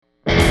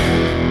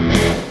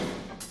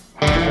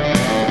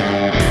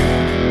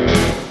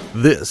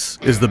This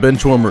is the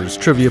Benchwarmers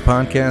Trivia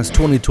Podcast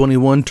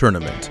 2021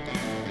 tournament.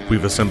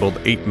 We've assembled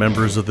 8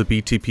 members of the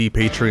BTP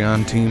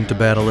Patreon team to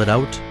battle it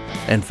out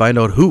and find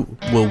out who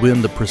will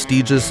win the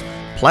prestigious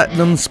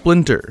Platinum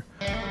Splinter,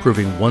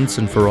 proving once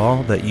and for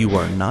all that you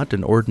are not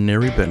an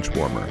ordinary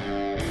benchwarmer.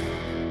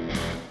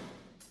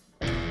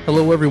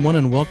 Hello everyone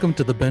and welcome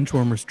to the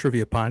Benchwarmers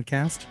Trivia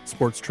Podcast,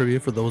 sports trivia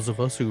for those of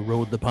us who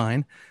rode the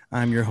pine.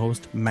 I'm your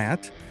host,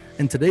 Matt,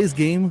 and today's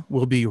game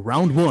will be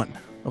round 1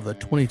 of the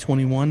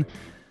 2021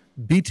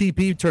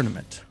 BTP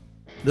tournament.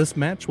 This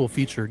match will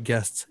feature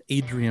guests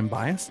Adrian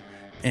Bias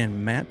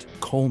and Matt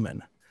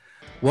Coleman.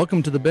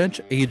 Welcome to the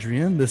bench,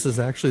 Adrian. This is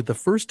actually the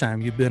first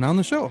time you've been on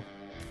the show.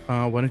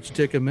 Why don't you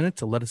take a minute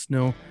to let us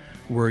know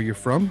where you're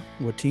from,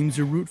 what teams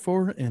you root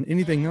for, and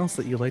anything else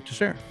that you'd like to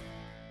share.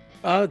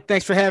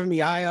 Thanks for having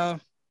me. I'm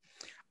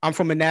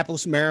from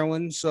Annapolis,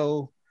 Maryland,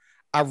 so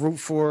I root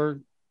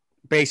for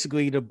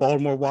basically the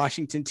Baltimore,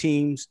 Washington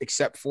teams,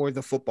 except for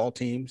the football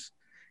teams.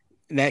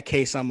 In that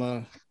case, I'm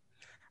an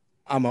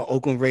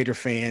Oakland Raider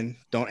fan.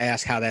 Don't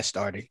ask how that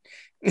started.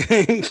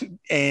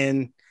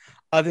 And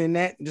other than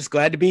that, just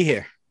glad to be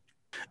here.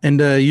 And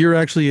you're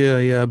actually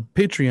a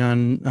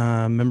Patreon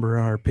member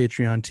of our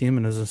Patreon team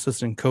and as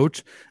assistant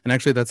coach. And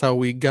actually, that's how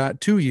we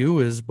got to you,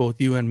 is both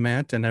you and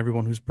Matt and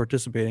everyone who's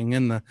participating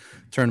in the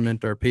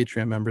tournament are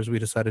Patreon members. We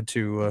decided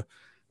to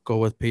go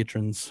with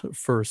patrons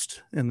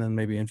first, and then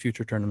maybe in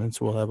future tournaments,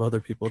 we'll have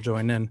other people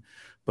join in.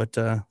 But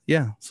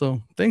yeah,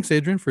 so thanks,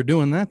 Adrian, for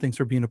doing that. Thanks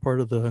for being a part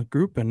of the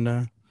group,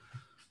 and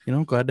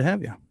glad to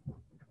have you.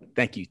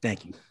 Thank you.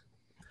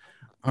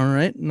 All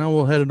right, now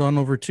we'll head it on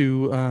over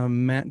to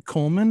Matt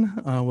Coleman.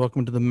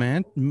 Welcome to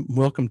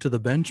the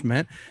bench,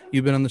 Matt.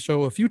 You've been on the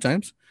show a few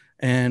times,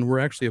 and we're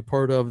actually a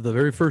part of the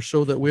very first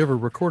show that we ever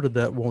recorded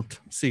that won't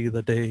see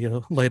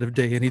the light of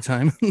day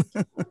anytime.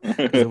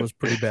 It was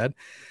pretty bad.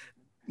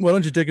 Why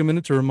don't you take a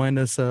minute to remind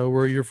us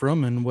where you're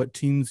from and what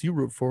teams you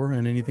root for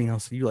and anything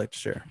else that you like to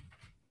share.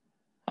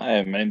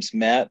 Hi, my name's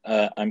Matt.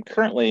 I'm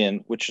currently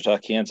in Wichita,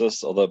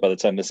 Kansas, although by the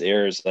time this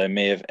airs, I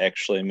may have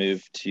actually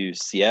moved to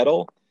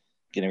Seattle.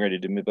 Getting ready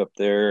to move up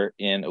there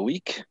in a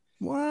week.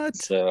 What?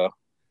 So,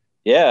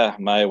 yeah,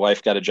 my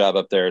wife got a job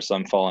up there, so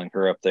I'm following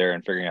her up there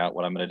and figuring out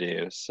what I'm going to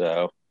do.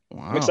 So,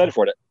 wow. I'm excited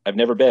for it. I've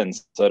never been,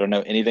 so I don't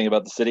know anything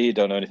about the city,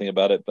 don't know anything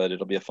about it, but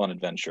it'll be a fun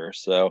adventure.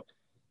 So,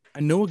 I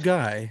know a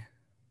guy.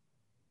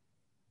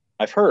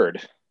 I've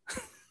heard.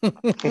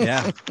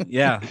 Yeah.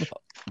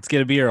 Let's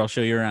get a beer. I'll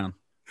show you around.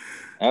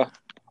 Oh,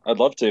 I'd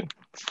love to. All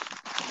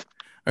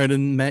right,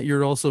 and Matt,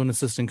 you're also an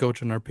assistant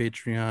coach on our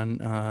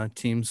Patreon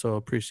team, so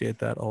appreciate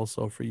that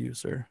also for you,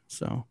 sir.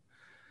 So,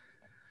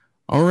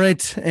 all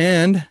right,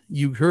 and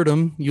you heard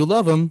him, you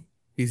love him.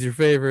 He's your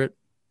favorite,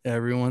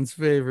 everyone's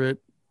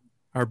favorite.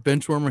 Our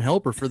benchwarmer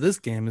helper for this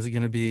game is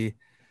going to be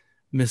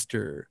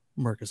Mr.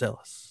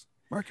 Ellis.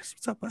 Marcus,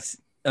 what's up, bud?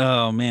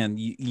 Oh man,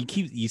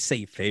 you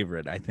say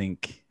favorite. I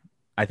think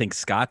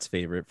Scott's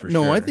favorite for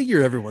sure. No, I think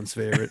you're everyone's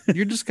favorite.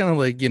 You're just kind of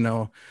like,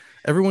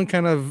 everyone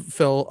kind of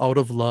fell out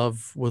of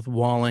love with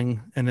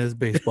Walling and his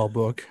baseball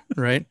book,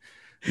 right?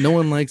 No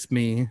one likes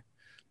me.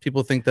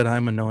 People think that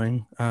I'm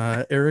annoying.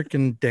 Eric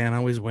and Dan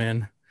always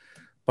win.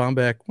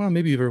 Bombeck, well,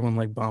 maybe everyone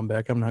liked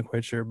Bombeck. I'm not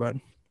quite sure, but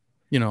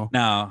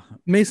no.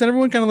 Mason,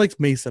 everyone kind of likes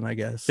Mason, I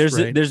guess.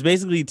 There's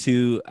basically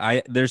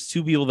there's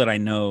two people that I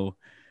know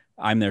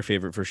I'm their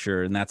favorite for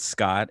sure, and that's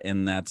Scott,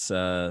 and that's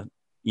shout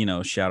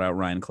out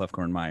Ryan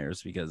Clefcorn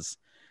Myers, because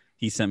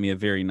he sent me a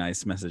very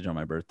nice message on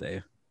my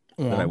birthday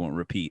that I won't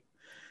repeat.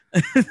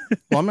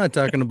 Well, I'm not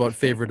talking about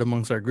favorite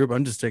amongst our group.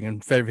 I'm just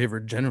taking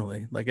favorite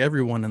generally. Like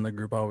everyone in the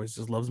group always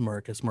just loves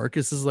Marcus.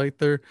 Marcus is like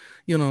their,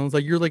 it's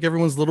like you're like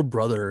everyone's little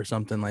brother or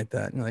something like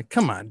that. And you're like,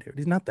 come on, dude,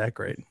 he's not that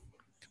great.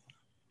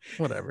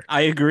 Whatever.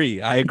 I agree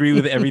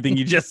with everything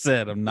you just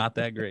said. I'm not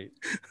that great.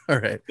 All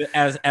right.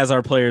 As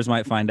our players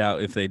might find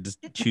out if they just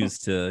choose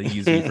to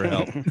use me for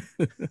help.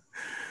 All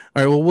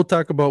right. Well, we'll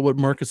talk about what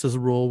Marcus's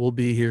role will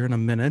be here in a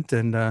minute,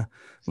 and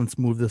let's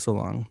move this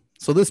along.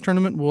 So this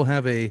tournament will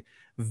have a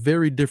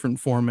very different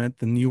format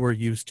than you are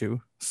used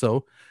to.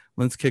 So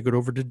let's kick it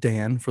over to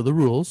Dan for the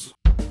rules.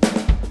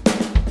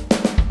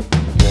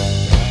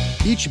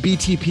 Each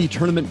BTP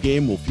tournament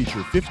game will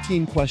feature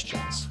 15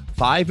 questions,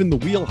 5 in the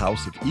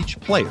wheelhouse of each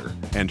player,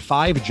 and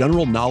 5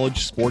 general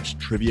knowledge sports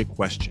trivia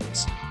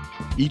questions.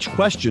 Each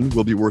question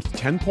will be worth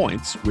 10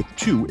 points with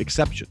 2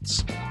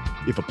 exceptions.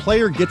 If a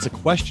player gets a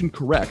question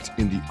correct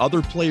in the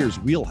other player's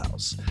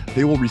wheelhouse,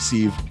 they will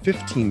receive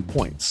 15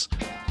 points.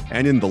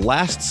 And in the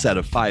last set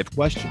of 5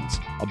 questions,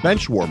 a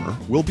bench warmer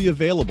will be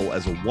available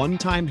as a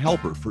one-time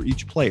helper for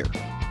each player.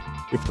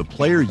 If the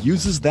player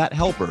uses that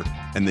helper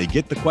and they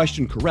get the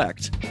question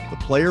correct, the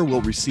player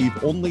will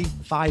receive only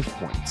 5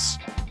 points.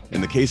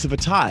 In the case of a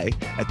tie,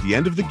 at the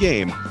end of the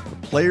game,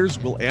 the players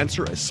will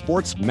answer a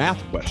sports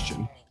math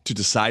question to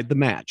decide the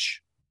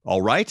match.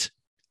 All right,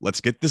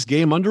 let's get this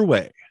game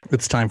underway.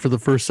 It's time for the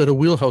first set of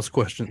wheelhouse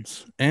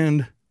questions,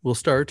 and we'll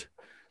start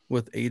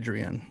with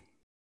Adrian.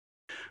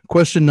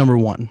 Question number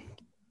 1.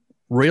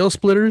 Rail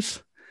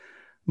splitters,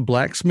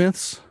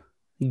 blacksmiths,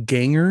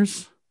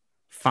 gangers,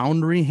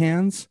 foundry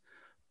hands,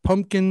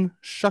 Pumpkin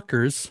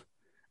Shuckers,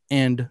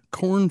 and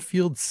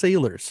Cornfield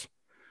Sailors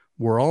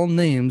were all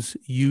names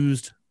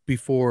used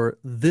before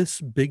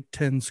this Big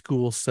Ten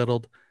school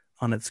settled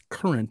on its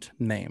current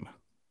name.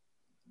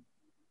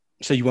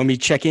 So you want me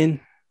to check in?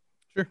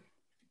 Sure.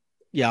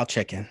 Yeah, I'll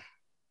check in.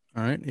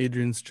 All right.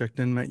 Adrian's checked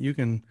in. Matt, you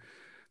can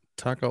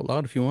talk out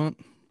loud if you want.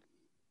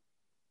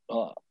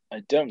 I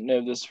don't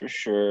know this for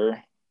sure.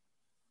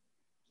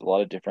 A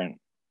lot of different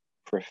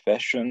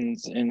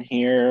professions in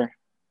here.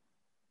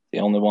 The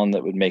only one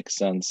that would make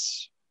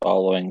sense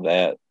following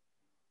that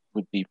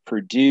would be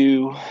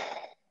Purdue,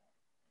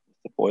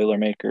 the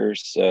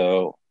Boilermakers.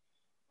 So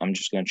I'm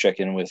just going to check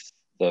in with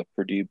the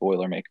Purdue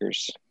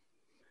Boilermakers.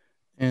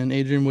 And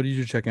Adrian, what did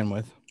you check in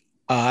with?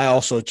 I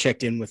also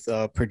checked in with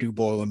Purdue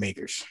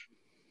Boilermakers.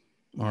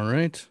 All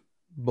right.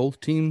 Both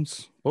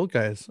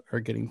guys are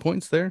getting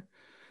points there.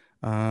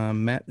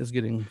 Matt is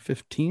getting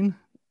 15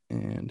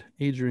 and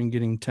Adrian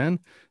getting 10.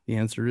 The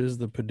answer is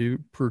the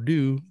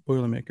Purdue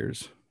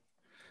Boilermakers.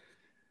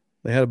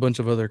 They had a bunch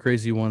of other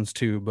crazy ones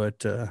too, but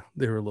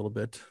they were a little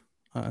bit.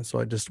 So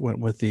I just went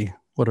with the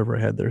whatever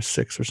I had there,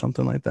 6 or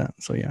something like that.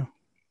 So yeah.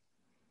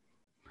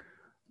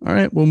 All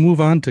right, we'll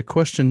move on to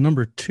question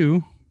number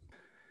 2.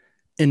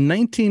 In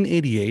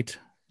 1988,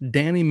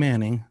 Danny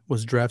Manning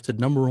was drafted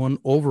number 1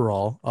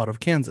 overall out of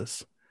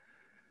Kansas.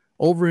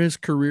 Over his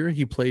career,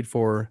 he played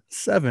for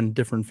 7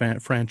 different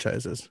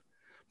franchises.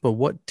 But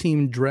what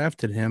team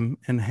drafted him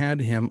and had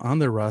him on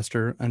their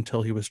roster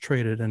until he was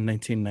traded in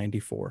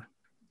 1994?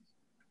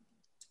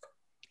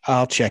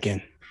 I'll check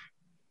in.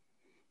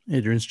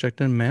 Adrian's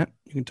checked in. Matt,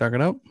 you can talk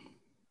it out.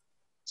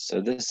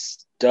 So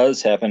this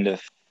does happen to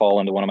fall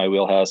into one of my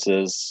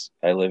wheelhouses.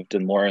 I lived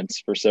in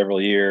Lawrence for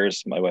several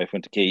years. My wife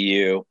went to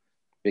KU,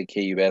 big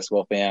KU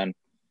basketball fan.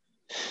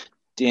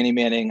 Danny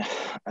Manning,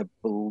 I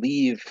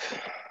believe,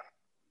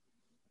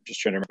 just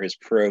trying to remember his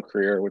pro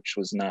career, which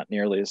was not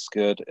nearly as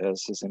good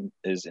as his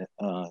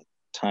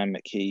time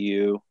at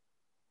KU.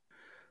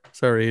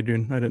 Sorry,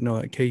 Adrian. I didn't know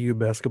that KU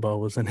basketball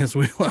was in his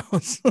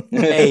wheelhouse.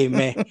 Hey,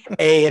 man.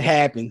 Hey, it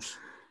happens.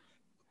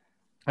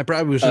 I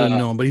probably should have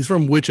known, but he's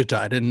from Wichita.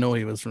 I didn't know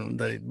he was from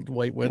the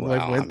wife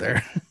went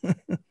there.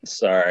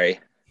 Sorry.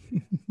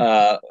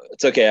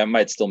 It's okay. I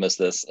might still miss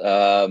this.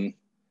 The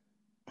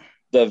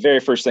very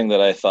first thing that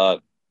I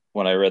thought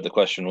when I read the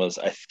question was,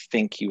 I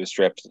think he was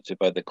drafted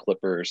by the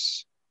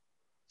Clippers.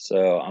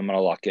 So I'm going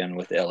to lock in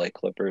with the LA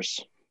Clippers.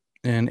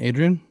 And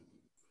Adrian?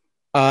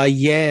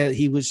 Yeah,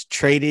 he was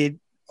traded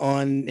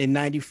in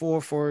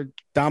 94 for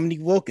Dominique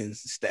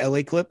Wilkins. It's the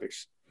LA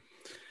Clippers.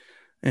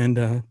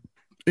 And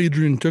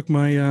Adrian took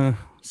my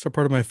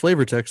part of my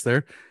flavor text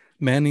there.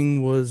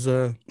 Manning was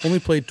only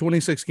played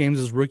 26 games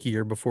his rookie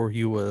year before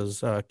he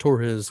was tore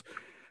his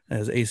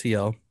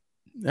ACL.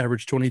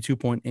 Averaged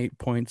 22.8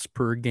 points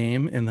per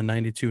game in the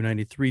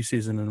 92-93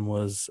 season, and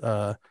was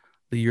the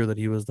year that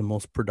he was the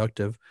most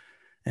productive.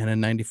 And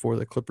in 94,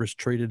 the Clippers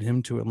traded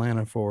him to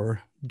Atlanta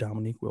for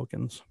Dominique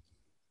Wilkins.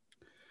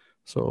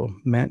 So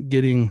Matt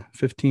getting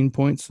 15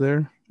 points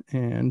there,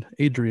 and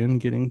Adrian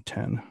getting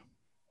 10.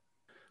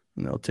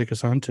 And that'll take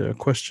us on to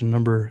question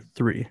number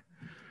 3.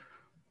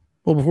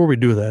 Well, before we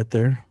do that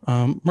there,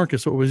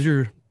 Marcus, what was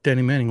your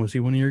Danny Manning? Was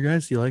he one of your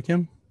guys? Do you like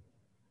him?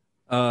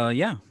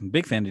 Yeah,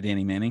 big fan of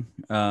Danny Manning.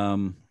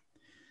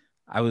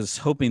 I was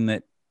hoping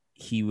that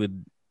he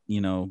would,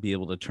 be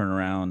able to turn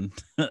around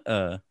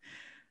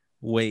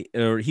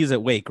he's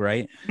at Wake,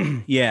 right?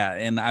 Yeah.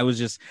 And I was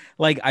just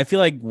like, I feel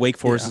like Wake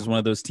Forest is one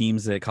of those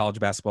teams that college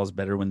basketball is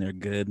better when they're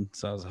good.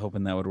 So I was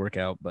hoping that would work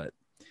out, but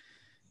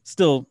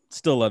still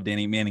love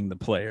Danny Manning, the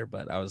player,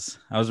 but I was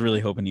really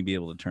hoping he'd be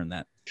able to turn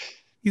that.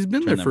 He's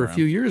been there for a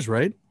few years,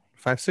 right?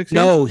 5-6 years?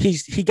 No,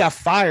 he got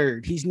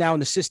fired. He's now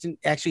an assistant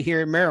actually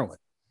here in Maryland.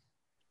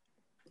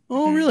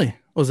 Oh, really?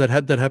 Was that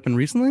happened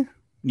recently?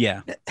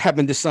 Yeah. That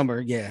happened this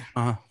summer. Yeah.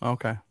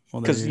 Okay.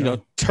 Well, because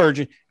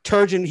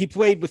Turgeon, he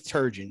played with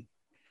Turgeon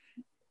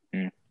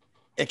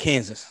at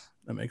Kansas.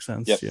 That makes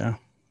sense. Yep. Yeah.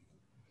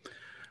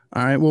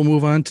 All right, we'll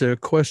move on to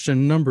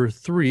question number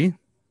 3.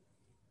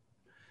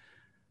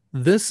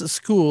 This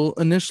school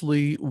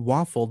initially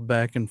waffled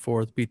back and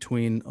forth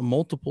between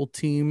multiple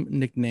team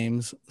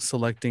nicknames,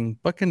 selecting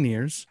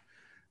Buccaneers,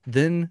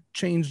 then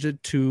changed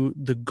it to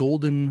the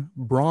Golden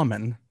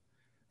Brahmin,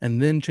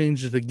 and then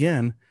changed it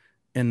again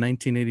in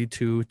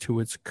 1982 to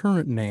its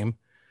current name,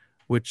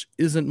 which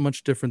isn't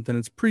much different than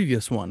its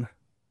previous one.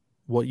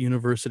 What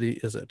university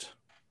is it?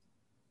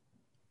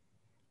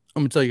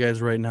 I'm going to tell you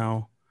guys right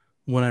now,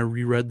 when I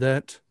reread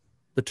that,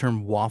 the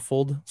term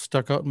waffled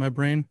stuck out in my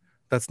brain.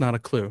 That's not a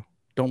clue.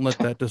 Don't let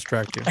that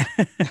distract you.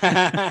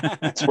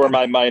 That's where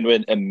my mind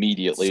went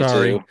immediately.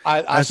 Sorry. Too.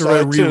 After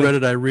I reread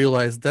it, I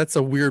realized that's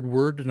a weird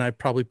word, and I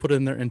probably put it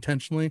in there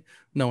intentionally.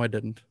 No, I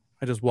didn't.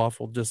 I just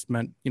waffled. Just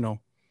meant,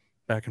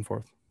 back and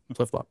forth.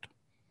 Flip-flopped.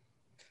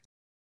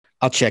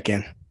 I'll check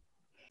in.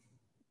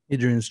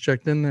 Adrian's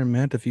checked in there.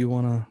 Matt, if you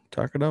want to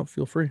talk it out,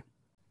 feel free.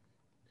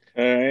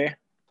 Okay.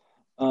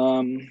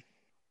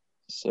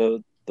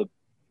 So the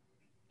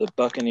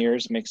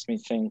Buccaneers makes me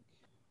think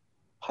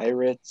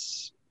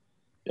Pirates.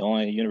 The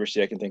only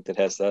university I can think that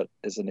has that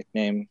as a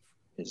nickname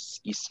is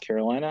East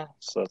Carolina.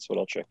 So that's what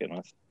I'll check in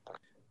with.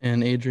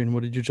 And Adrian,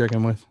 what did you check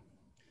in with?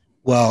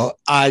 Well,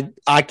 I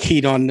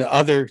keyed on the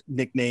other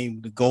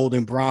nickname, the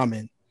Golden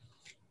Brahmin,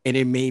 and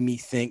it made me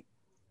think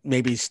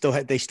maybe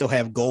they still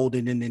have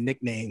golden in the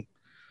nickname.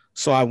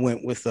 So I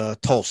went with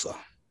Tulsa.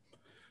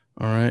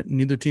 All right.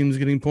 Neither team's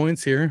getting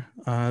points here.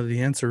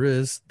 The answer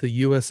is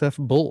the USF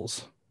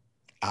Bulls.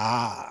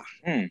 Ah.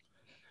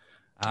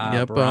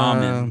 Yep.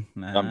 Brahmin.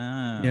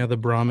 Yeah, the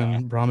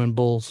Brahmin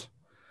Bulls.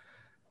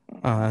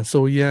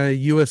 So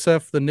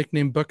USF, the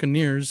nickname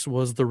Buccaneers,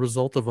 was the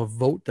result of a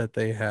vote that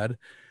they had,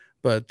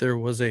 but there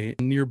was a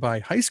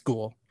nearby high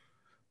school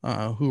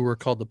who were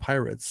called the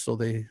Pirates. So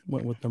they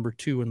went with number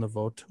 2 in the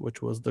vote,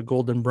 which was the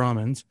Golden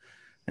Brahmins.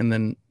 And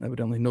then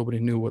evidently nobody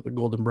knew what the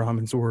Golden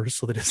Brahmins were,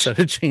 so they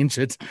decided to change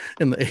it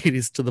in the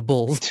 80s to the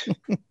Bulls.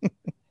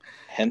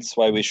 Hence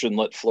why we shouldn't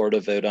let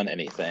Florida vote on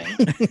anything.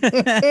 Ain't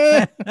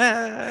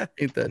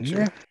that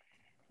true?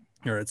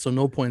 All right, so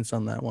no points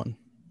on that one.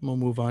 We'll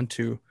move on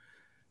to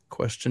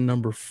question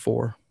number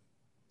 4.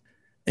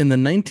 In the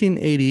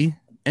 1980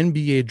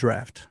 NBA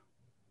draft,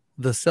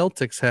 the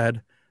Celtics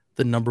had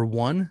the number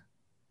 1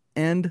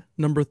 and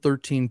number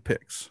 13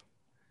 picks.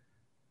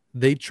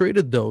 They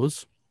traded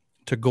those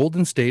to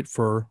Golden State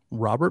for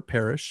Robert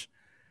Parrish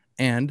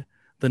and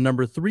the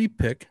number 3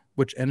 pick,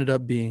 which ended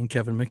up being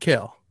Kevin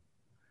McHale.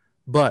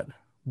 But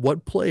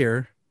what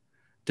player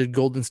did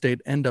Golden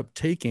State end up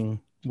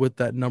taking with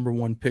that number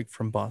 1 pick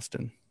from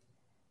Boston?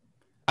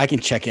 I can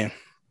check in.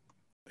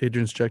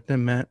 Adrian's checked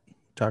in. Matt,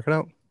 talk it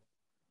out.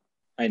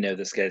 I know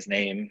this guy's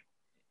name.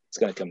 It's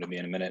going to come to me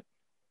in a minute.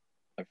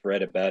 I've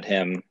read about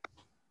him.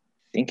 I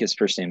think his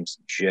first name's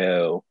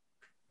Joe.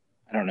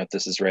 I don't know if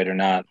this is right or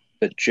not,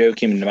 but Joe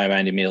came into my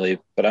mind immediately.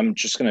 But I'm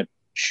just going to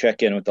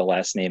check in with the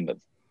last name of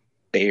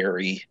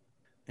Barry.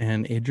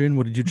 And Adrian,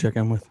 what did you check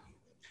in with?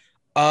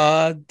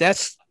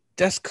 That's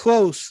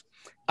close.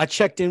 I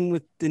checked in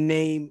with the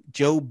name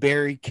Joe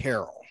Barry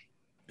Carroll.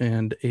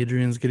 And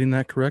Adrian's getting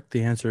that correct.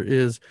 The answer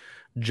is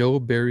Joe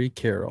Barry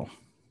Carroll.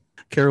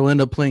 Carroll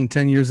ended up playing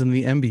 10 years in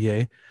the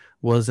NBA,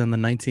 was in the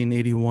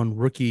 1981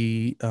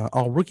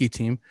 all-rookie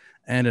team,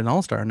 and an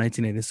all-star in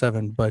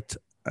 1987. But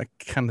I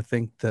kind of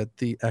think that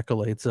the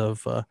accolades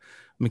of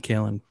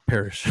McHale and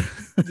Parrish.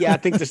 Yeah, I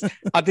think the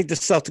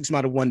Celtics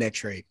might have won that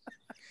trade.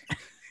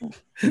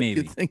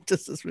 Maybe. You think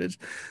just as rich.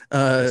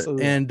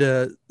 And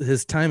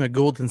his time at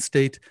Golden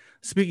State.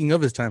 Speaking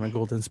of his time at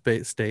Golden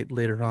State,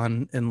 later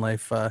on in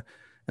life,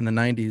 in the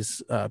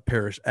 90s,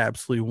 Parrish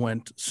absolutely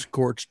went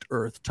scorched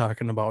earth,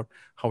 talking about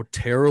how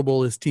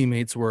terrible his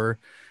teammates were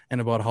and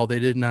about how they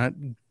did not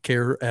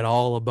care at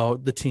all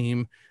about the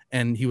team.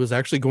 And he was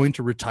actually going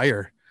to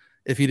retire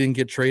if he didn't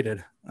get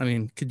traded. I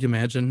mean, could you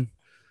imagine?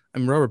 I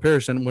mean, Robert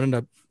Parrish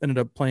ended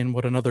up playing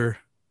another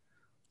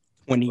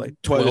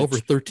 12 or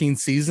 13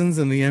 seasons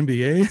in the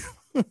NBA.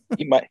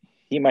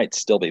 He might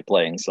still be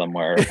playing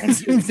somewhere.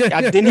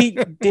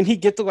 Didn't he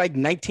get to like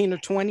 19 or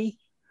 20?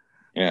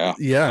 Yeah.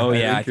 Yeah. Oh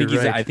yeah. I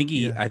think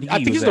he's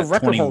the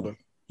record 20, holder.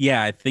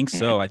 Yeah, I think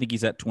so. I think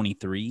he's at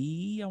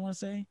 23. I want to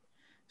say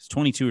it's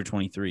 22 or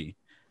 23.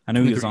 I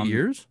know he was on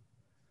years.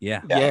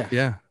 Yeah.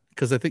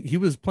 Because I think he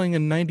was playing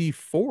in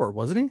 94,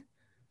 wasn't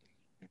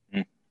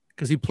he?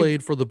 Because he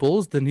played for the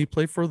Bulls. Then he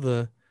played for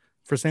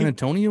San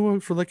Antonio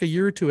for like a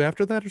year or two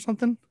after that, or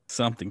something.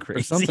 Something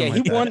crazy.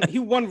 He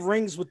won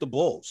rings with the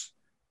Bulls.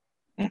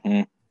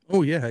 Mm-hmm.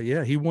 Oh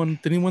yeah. He won.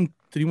 Did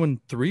he win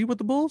 3 with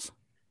the Bulls,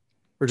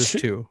 or just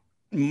 2?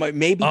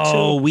 Maybe 2.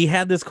 Oh, we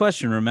had this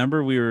question.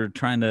 Remember, we were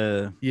trying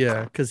to.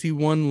 Yeah, because he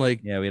won we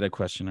had a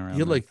question around. He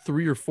had like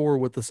 3 or 4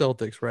 with the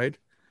Celtics, right?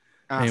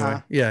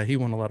 Anyway, yeah, he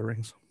won a lot of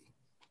rings.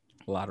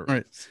 A lot of rings. All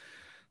right.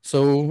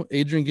 So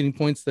Adrian getting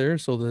points there.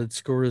 So the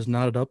score is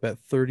knotted up at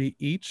 30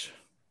 each.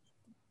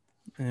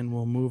 And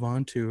we'll move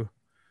on to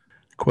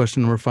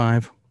question number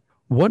 5.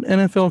 What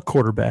NFL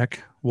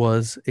quarterback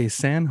was a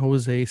San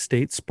Jose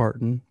State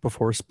Spartan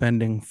before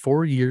spending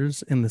 4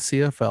 years in the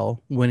CFL,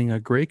 winning a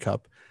Grey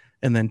Cup,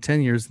 and then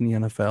 10 years in the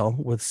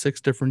NFL with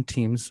 6 different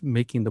teams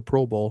making the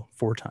Pro Bowl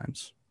 4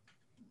 times?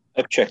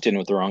 I've checked in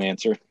with the wrong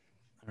answer.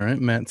 All right,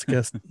 Matt's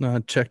guessed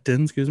checked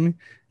in. Excuse me,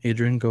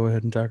 Adrian. Go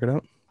ahead and talk it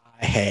out.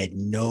 I have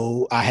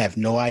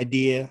no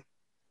idea,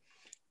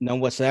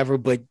 none whatsoever.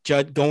 But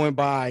going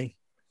by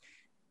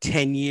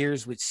 10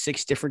 years with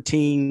 6 different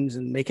teams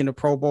and making the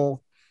Pro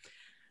Bowl,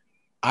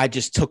 I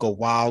just took a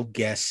wild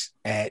guess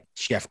at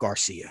Jeff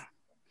Garcia.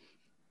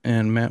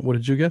 And Matt, what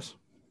did you guess?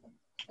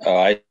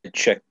 I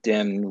checked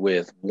in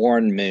with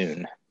Warren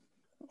Moon.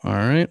 All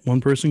right, one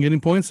person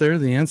getting points there.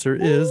 The answer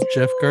is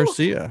Jeff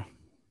Garcia.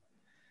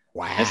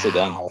 Wow. Nicely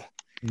done.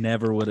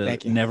 Never would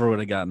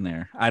have gotten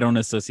there. I don't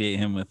associate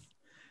him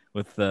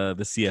with the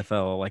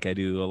CFL like I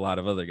do a lot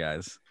of other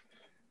guys.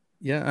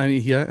 Yeah,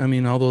 I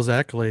mean, all those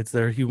accolades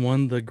there. He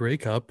won the Grey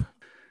Cup.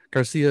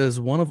 Garcia is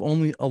one of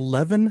only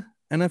 11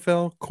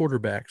 NFL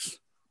quarterbacks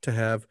to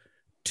have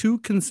 2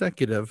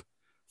 consecutive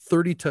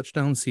 30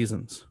 touchdown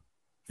seasons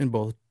in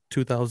both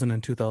 2000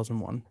 and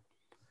 2001.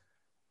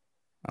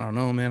 I don't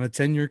know, man. A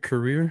 10-year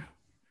career.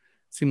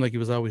 seemed like he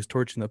was always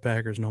torching the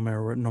Packers no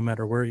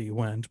matter where he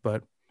went.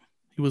 But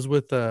he was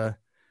with the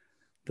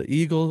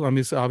Eagles. I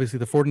mean, obviously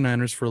the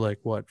 49ers for like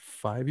what,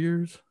 5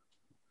 years?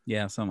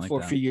 Yeah, something like For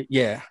a that. few years.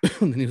 Yeah.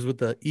 And he was with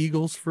the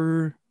Eagles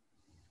for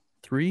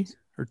 3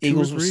 or 2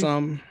 Eagles or was 3.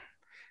 some.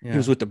 Yeah. He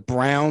was with the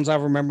Browns. I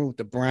remember with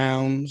the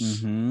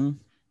Browns. Mm-hmm.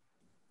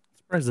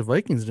 Surprised the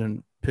Vikings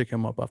didn't pick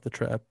him up off the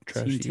trash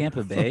heap.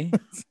 Tampa Bay.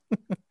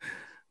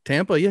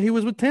 Tampa, yeah, he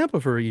was with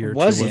Tampa for a year or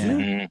Was two, he?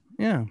 wasn't he?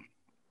 Yeah.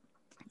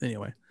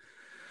 Anyway,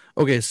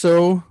 okay,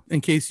 so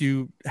in case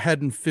you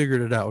hadn't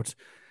figured it out,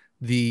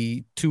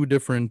 the 2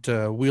 different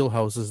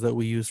wheelhouses that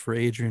we used for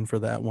Adrian for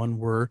that one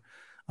were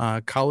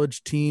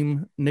college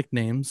team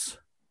nicknames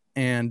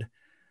and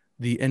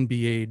the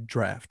NBA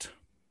draft.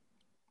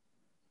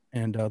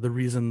 And the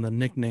reason the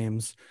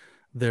nicknames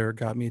there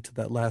got me to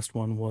that last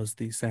one was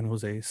the San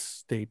Jose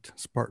State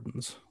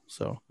Spartans.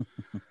 So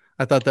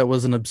I thought that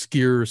was an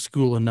obscure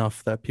school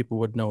enough that people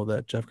would know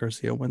that Jeff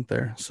Garcia went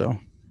there. So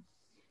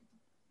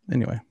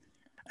anyway,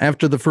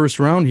 after the first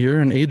round here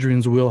in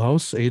Adrian's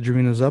wheelhouse,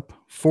 Adrian is up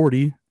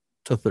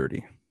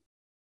 40-30.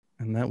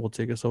 And that will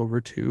take us over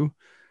to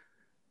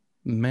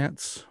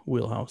Matt's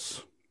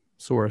wheelhouse.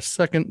 So our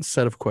second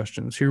set of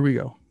questions. Here we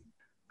go.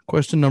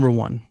 Question number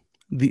 1.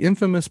 The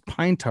infamous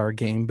Pine Tar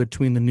game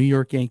between the New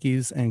York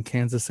Yankees and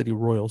Kansas City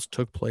Royals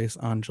took place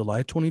on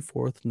July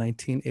 24th,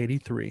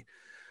 1983.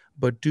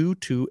 But due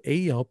to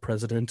AL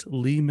President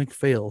Lee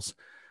MacPhail's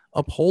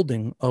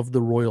upholding of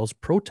the Royals'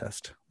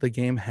 protest, the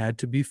game had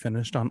to be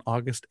finished on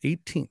August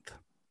 18th.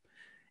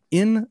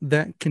 In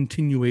that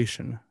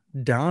continuation,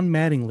 Don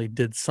Mattingly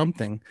did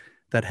something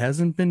that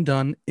hasn't been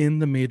done in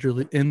the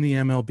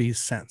MLB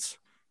since.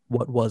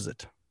 What was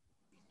it?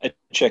 I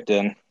checked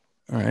in.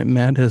 All right,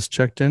 Matt has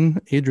checked in.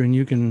 Adrian,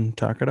 you can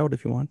talk it out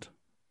if you want.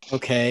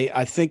 Okay,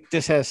 I think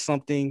this has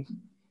something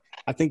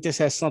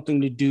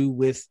to do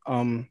with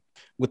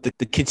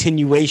the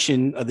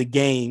continuation of the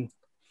game.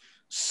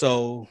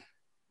 So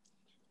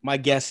my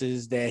guess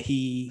is that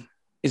he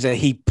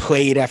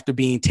played after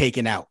being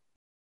taken out.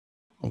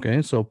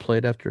 Okay, so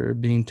played after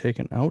being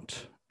taken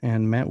out.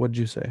 And Matt, what'd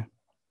you say?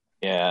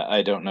 Yeah,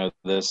 I don't know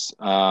this.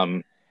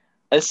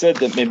 I said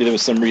that maybe there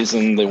was some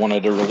reason they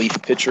wanted a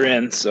relief pitcher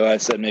in, so I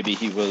said maybe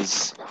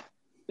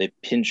they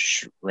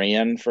pinch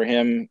ran for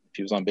him if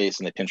he was on base,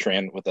 and they pinch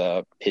ran with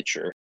a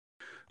pitcher.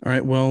 All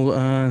right,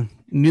 well,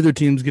 neither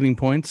team's getting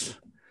points.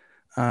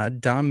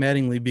 Don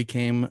Mattingly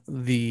became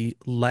the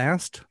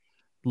last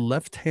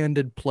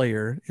left-handed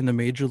player in the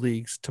major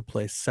leagues to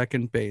play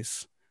second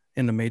base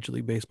in a Major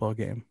League Baseball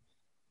game.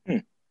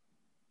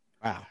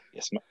 Wow.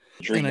 Yes,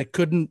 and I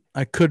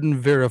couldn't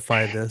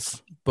verify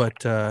this,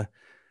 but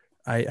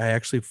I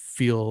actually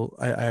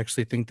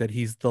think that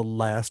he's the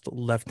last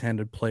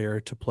left-handed player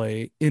to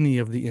play any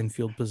of the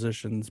infield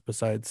positions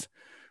besides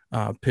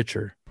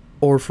pitcher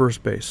or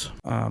first base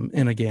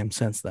in a game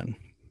since then.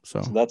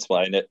 So that's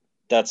why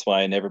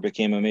I never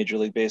became a Major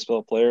League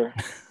Baseball player.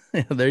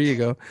 Yeah, there you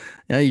go.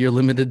 Yeah, you're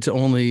limited to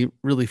only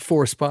really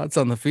 4 spots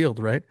on the field,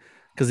 right?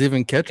 Because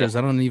even catchers,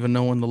 I don't even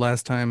know when the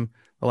last time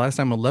a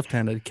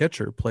left-handed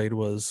catcher played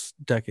was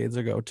decades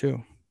ago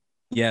too.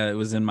 Yeah, it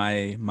was in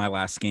my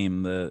last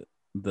game, the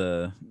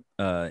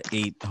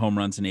 8 home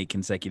runs in 8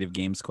 consecutive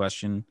games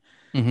question.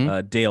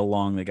 Mm-hmm. Dale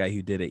Long, the guy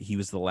who did it, he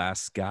was the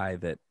last guy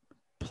that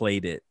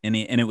played it, and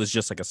it was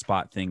just like a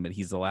spot thing, but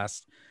he's the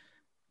last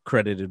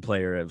credited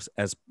player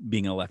as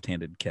being a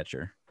left-handed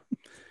catcher.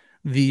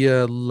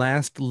 The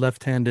last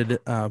left-handed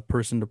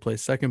person to play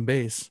second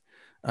base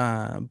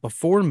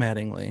before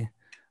Mattingly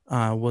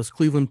was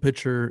Cleveland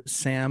pitcher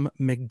Sam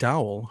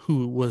McDowell,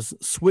 who was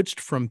switched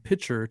from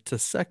pitcher to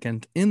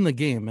second in the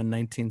game in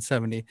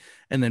 1970,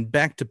 and then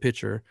back to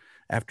pitcher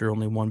after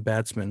only one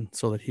batsman,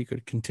 so that he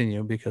could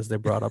continue because they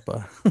brought up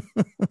a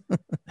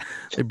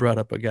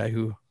guy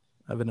who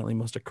evidently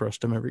must have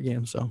crushed him every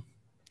game. So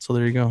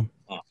there you go.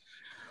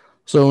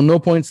 So no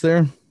points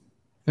there,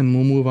 and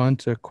we'll move on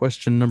to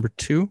question number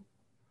 2.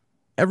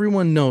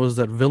 Everyone knows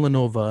that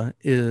Villanova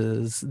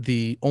is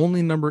the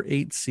only number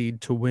 8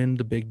 seed to win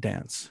the Big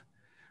Dance.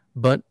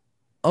 But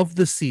of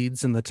the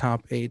seeds in the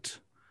top 8,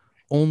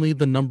 only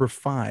the number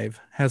 5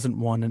 hasn't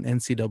won an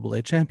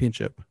NCAA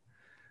championship.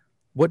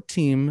 What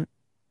team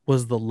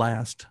was the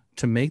last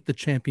to make the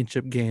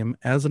championship game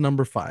as a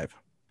number 5?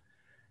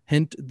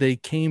 Hint, they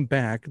came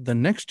back the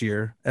next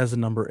year as a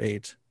number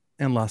 8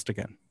 and lost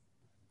again.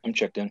 I'm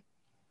checked in.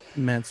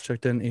 Matt's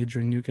checked in.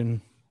 Adrian, you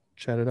can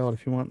chat it out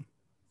if you want.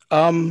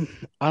 I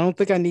don't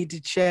think I need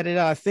to chat it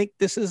out. I think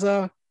this is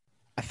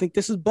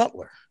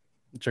Butler.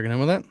 Checking in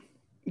with that?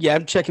 Yeah,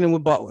 I'm checking in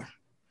with Butler.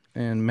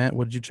 And Matt,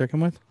 what did you check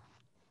in with?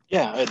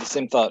 Yeah, I had the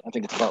same thought. I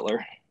think it's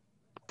Butler.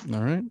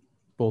 All right.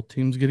 Both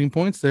teams getting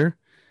points there.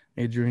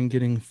 Adrian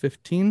getting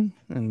 15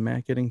 and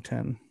Matt getting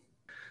 10.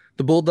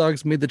 The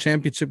Bulldogs made the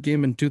championship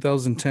game in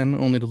 2010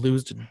 only to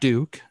lose to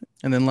Duke,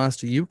 and then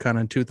lost to UConn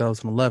in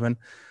 2011.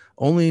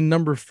 Only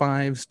number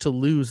 5s to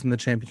lose in the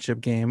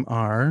championship game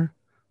are,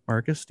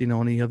 Marcus, do you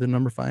know any other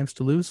number 5s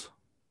to lose?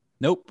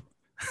 Nope.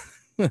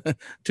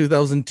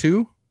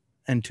 2002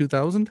 and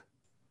 2000?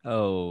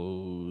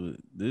 Oh,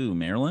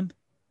 Maryland?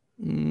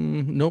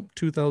 Nope.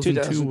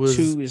 2002 was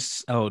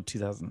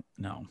 2000.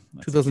 No,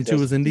 2002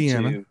 was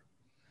Indiana,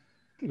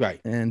 right?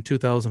 And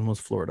 2000 was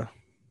Florida.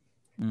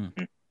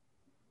 Mm.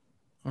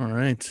 All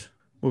right.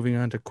 Moving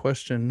on to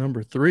question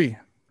number 3.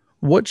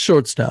 What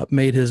shortstop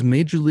made his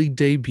major league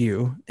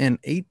debut in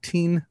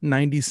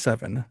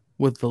 1897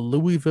 with the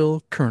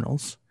Louisville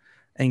Colonels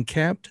and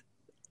capped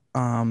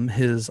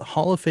his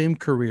Hall of Fame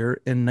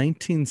career in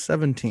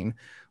 1917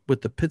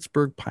 with the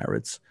Pittsburgh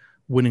Pirates,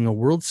 winning a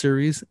World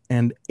Series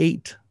and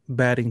 8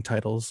 batting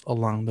titles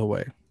along the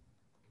way?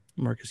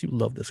 Marcus, you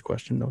love this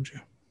question, don't you?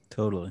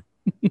 Totally.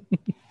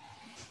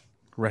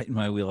 Right in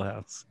my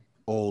wheelhouse.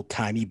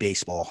 Old-timey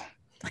baseball.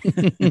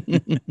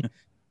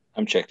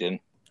 I'm checked in.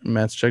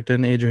 Matt's checked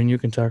in. Adrian, you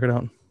can talk it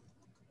out.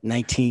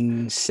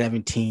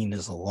 1917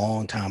 is a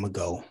long time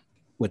ago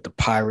with the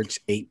Pirates,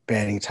 8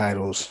 batting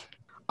titles.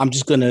 I'm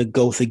just going to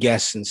go with a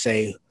guess and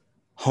say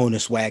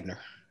Honus Wagner.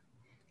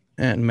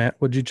 And Matt,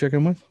 what'd you check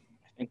in with?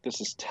 I think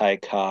this is Ty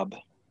Cobb.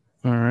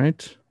 All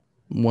right.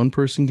 One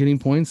person getting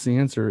points. The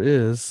answer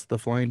is the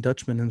Flying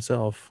Dutchman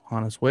himself,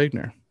 Honus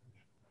Wagner.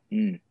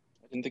 I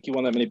didn't think he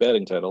won that many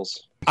batting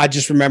titles. I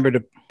just remember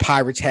the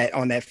Pirates had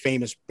on that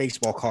famous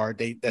baseball card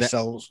that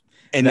sells.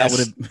 And that would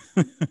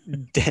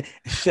have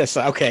that's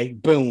okay.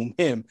 Boom,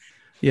 him.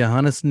 Yeah,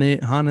 Hannes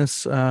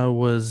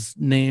was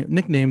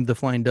nicknamed the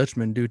Flying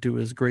Dutchman due to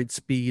his great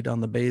speed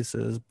on the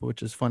bases,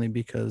 which is funny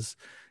because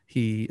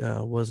he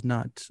was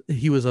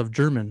of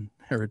German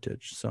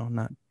heritage, so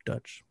not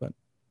Dutch. But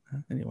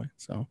anyway,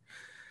 so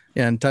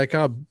yeah, and Ty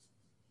Cobb,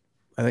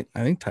 I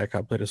think Ty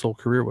Cobb played his whole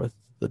career with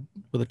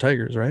the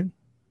Tigers, right?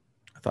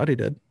 I thought he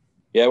did.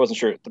 Yeah, I wasn't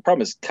sure. The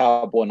problem is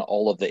Cobb won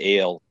all of the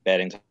AL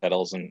batting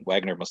titles, and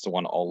Wagner must have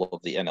won all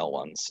of the NL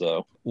ones.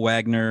 So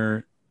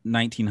Wagner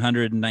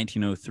 1900,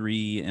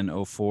 1903,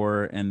 and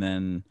 04, and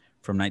then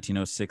from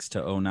 1906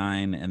 to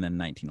 09, and then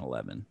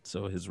 1911.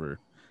 So his were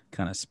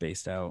kind of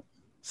spaced out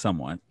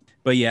somewhat.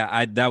 But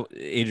yeah,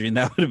 Adrian,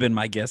 that would have been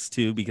my guess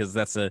too, because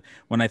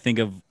when I think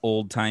of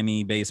old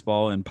timey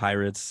baseball and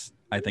Pirates,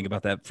 I think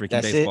about that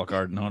freaking baseball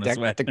card and Honus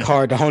Wagner.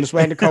 The Honus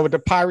Wagner card with the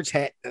Pirates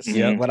hat. That's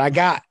what I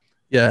got.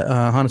 Yeah,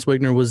 Honus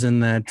Wagner was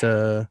in that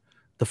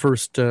the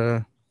first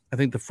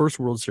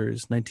World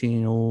Series,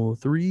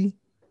 1903,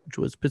 which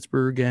was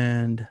Pittsburgh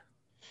and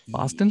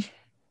Boston.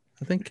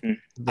 I think.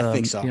 I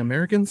think so. The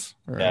Americans.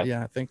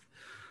 I think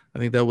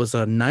that was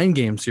a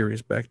 9-game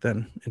series back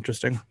then.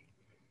 Interesting.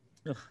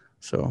 Ugh.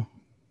 So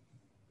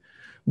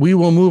we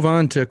will move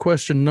on to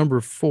question number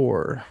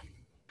 4.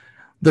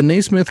 The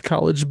Naismith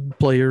College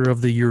Player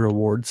of the Year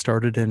Award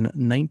started in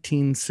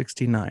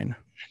 1969.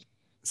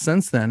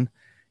 Since then,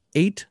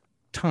 8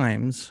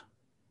 times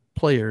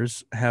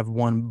players have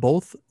won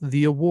both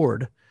the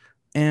award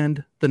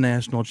and the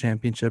national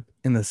championship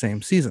in the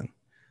same season.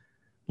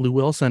 Lou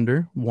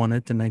Alcindor won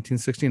it in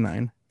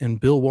 1969, and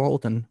Bill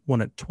Walton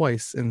won it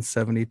twice in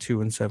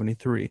 72 and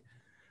 73.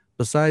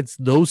 Besides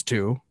those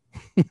two,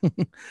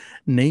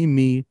 name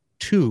me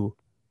 2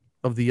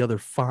 of the other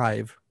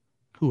 5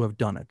 who have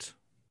done it.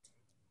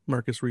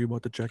 Marcus, were you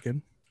about to check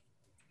in?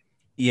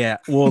 Yeah.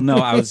 Well, no,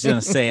 I was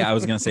gonna say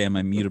I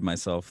muted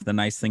myself. The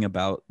nice thing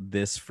about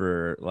this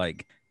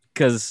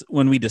because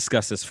when we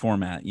discuss this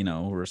format,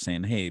 we're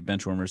saying, hey,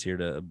 Benchwarmer's here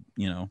to,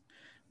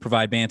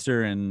 provide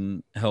banter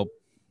and help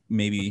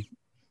maybe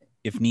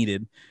if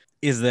needed,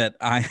 is that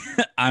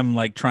I'm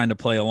like trying to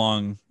play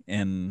along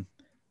and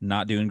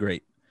not doing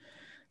great.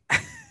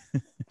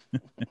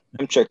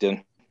 I'm checked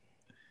in.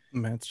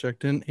 Matt's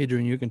checked in.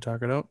 Adrian, you can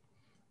talk it out.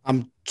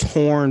 I'm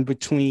torn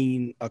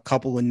between a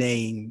couple of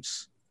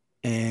names,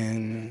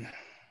 and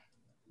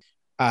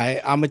I'm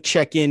going to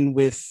check in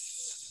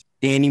with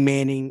Danny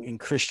Manning and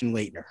Christian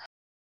Laettner.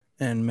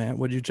 And Matt,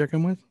 what did you check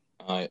in with?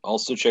 I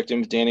also checked in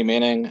with Danny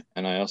Manning,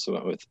 and I also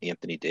went with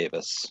Anthony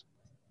Davis.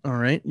 All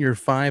right. Your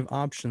 5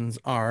 options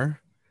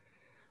are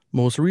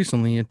most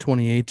recently in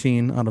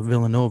 2018 out of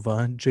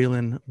Villanova,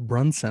 Jalen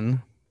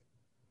Brunson.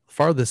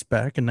 Farthest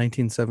back in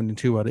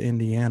 1972 out of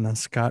Indiana,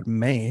 Scott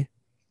May.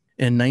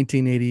 In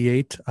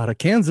 1988 out of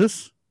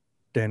Kansas,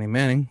 Danny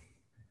Manning.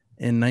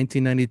 In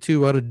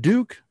 1992 out of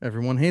Duke,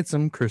 everyone hates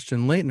him,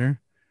 Christian Laettner.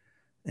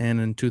 And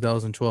in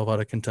 2012 out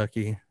of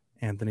Kentucky,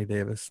 Anthony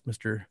Davis.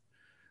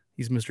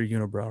 He's Mr.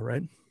 Unibrow,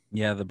 right?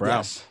 Yeah, the brow.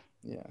 Yes.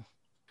 Yeah.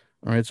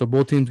 All right, so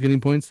both teams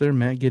getting points there.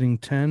 Matt getting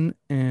 10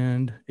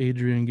 and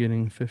Adrian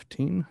getting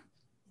 15, which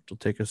will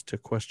take us to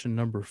question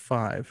number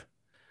 5.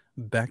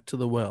 Back to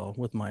the well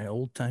with my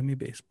old-timey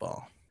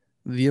baseball.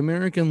 The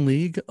American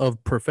League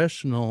of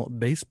Professional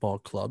Baseball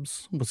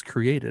Clubs was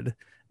created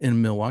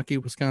in Milwaukee,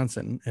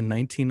 Wisconsin in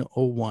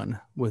 1901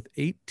 with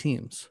 8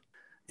 teams.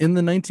 In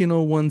the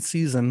 1901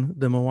 season,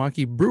 the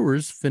Milwaukee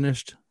Brewers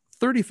finished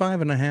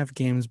 35 and a half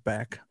games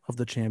back of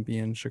the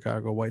champion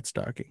Chicago White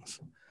Stockings.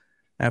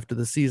 After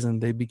the season,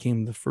 they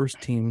became the first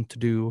team to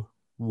do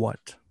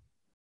what?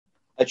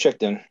 I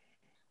checked in.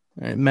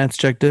 All right, Matt's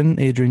checked in.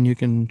 Adrian, you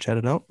can chat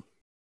it out.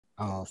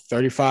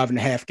 35 and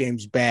a half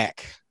games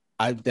back.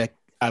 To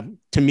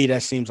me,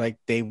 that seems like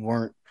they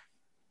weren't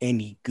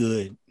any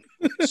good.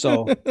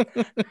 So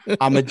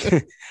I'm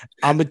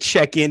a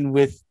check in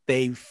with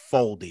they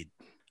folded.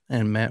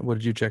 And Matt, what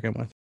did you check in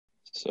with?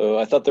 So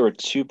I thought there were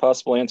two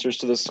possible answers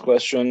to this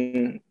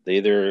question. They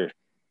either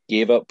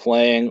gave up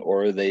playing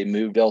or they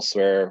moved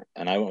elsewhere,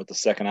 and I went with the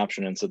second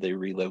option and said they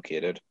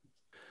relocated.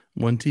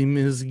 One team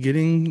is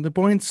getting the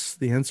points.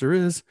 The answer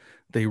is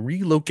they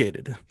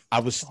relocated. I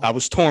was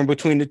torn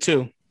between the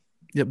two.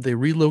 Yep, they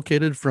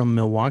relocated from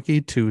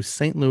Milwaukee to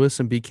St. Louis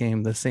and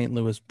became the St.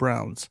 Louis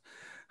Browns.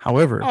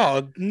 However,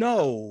 the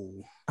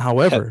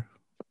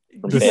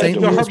St.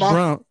 Louis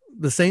Browns.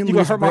 You're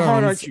gonna hurt my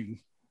heart, aren't you?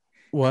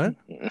 What?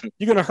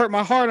 You're gonna hurt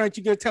my heart, aren't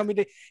you? Gonna tell me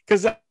that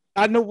because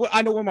I know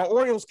where my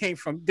Orioles came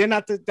from.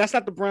 That's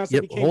not the Browns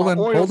that became my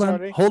Orioles.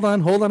 Hold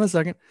on a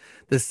second.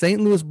 The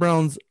St. Louis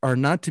Browns are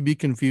not to be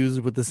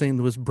confused with the St.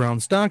 Louis Brown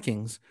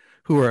Stockings,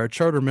 who are a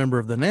charter member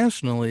of the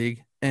National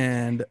League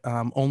and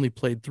only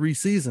played 3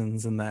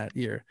 seasons in that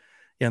year.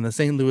 Yeah, and the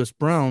St. Louis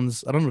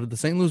Browns, I don't know, did the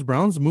St. Louis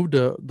Browns move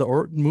to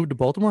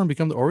Baltimore and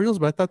become the Orioles?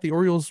 But I thought the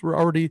Orioles were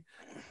already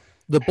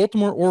the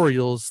Baltimore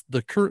Orioles,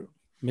 the current,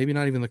 maybe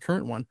not even the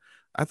current one.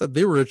 I thought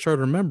they were a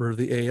charter member of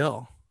the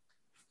AL.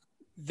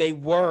 They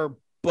were,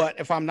 but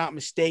if I'm not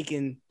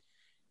mistaken,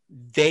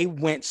 they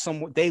went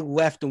somewhere. They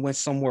left and went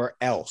somewhere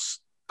else.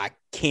 I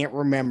can't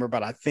remember,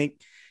 but I think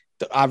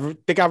I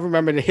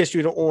remember the history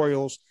of the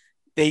Orioles.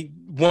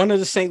 One of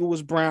the St.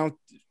 Louis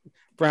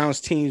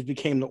Browns teams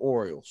became the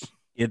Orioles.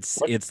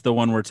 It's the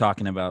one we're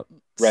talking about.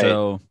 Right.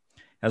 So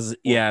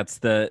it's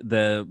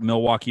the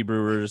Milwaukee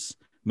Brewers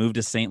moved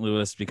to St.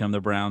 Louis, become the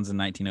Browns in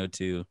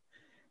 1902,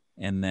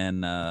 and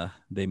then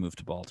they moved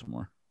to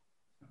Baltimore.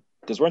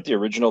 Because weren't the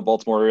original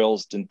Baltimore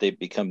Orioles, didn't they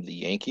become the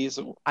Yankees?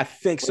 I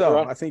think so.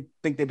 I think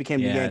they became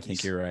the Yankees. I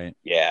think you're right.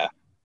 Yeah.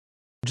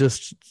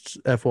 Just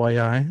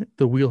FYI,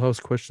 the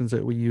wheelhouse questions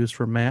that we used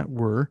for Matt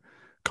were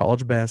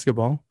college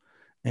basketball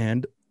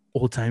and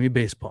old-timey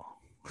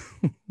baseball.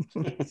 All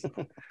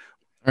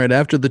right,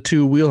 after the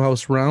 2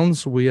 wheelhouse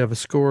rounds, we have a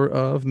score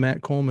of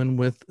Matt Coleman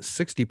with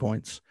 60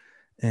 points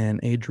and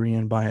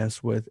Adrian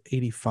Bias with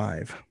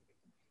 85.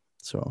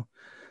 So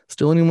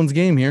still anyone's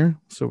game here.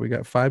 So we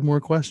got 5 more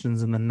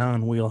questions in the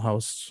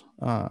non-wheelhouse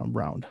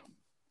round.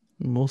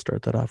 And we'll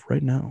start that off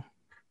right now.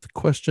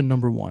 Question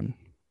number 1.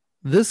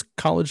 This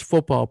college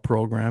football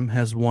program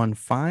has won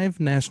 5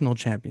 national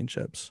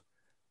championships.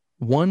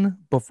 1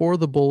 before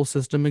the bowl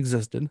system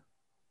existed.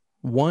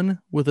 1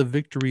 with a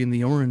victory in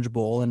the Orange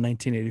Bowl in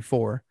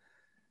 1984.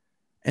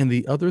 And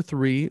the other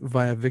 3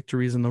 via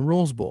victories in the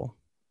Rose Bowl.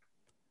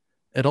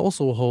 It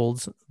also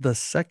holds the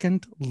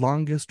second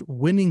longest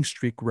winning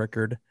streak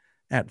record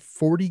at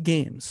 40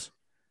 games,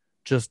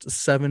 just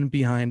 7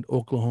 behind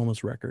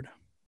Oklahoma's record.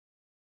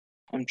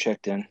 I'm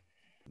checked in.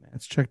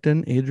 That's checked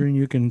in. Adrian,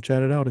 you can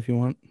chat it out if you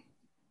want.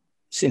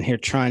 Sitting here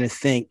trying to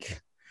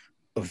think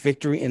of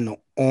victory in the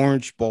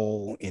Orange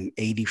Bowl in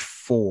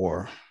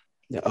 84.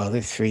 The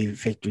other 3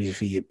 victories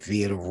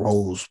via the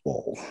Rose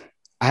Bowl.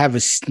 I have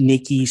a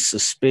sneaky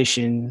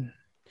suspicion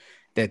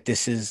that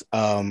this is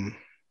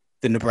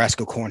the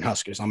Nebraska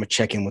Cornhuskers. I'm going to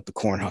check in with the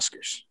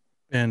Cornhuskers.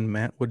 And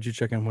Matt, what did you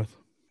check in with?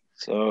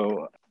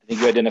 So I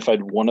think you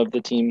identified one of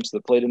the teams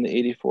that played in the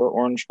 84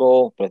 Orange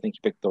Bowl, but I think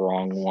you picked the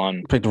wrong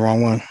one. Picked the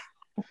wrong one?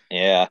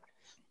 Yeah.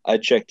 I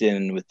checked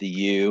in with the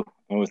U.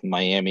 I went with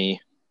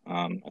Miami.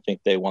 I think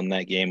they won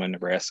that game when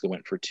Nebraska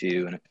went for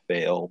 2 and it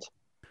failed.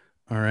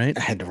 All right.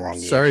 I had the wrong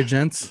game. Sorry,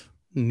 gents.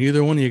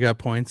 Neither one of you got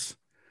points.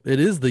 It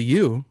is the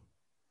U,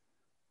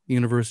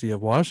 University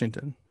of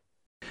Washington.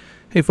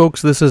 Hey,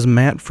 folks, this is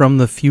Matt from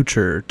the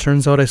future.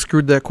 Turns out I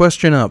screwed that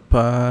question up.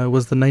 It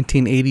was the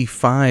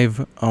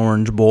 1985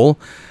 Orange Bowl,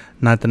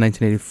 not the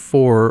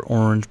 1984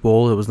 Orange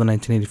Bowl. It was the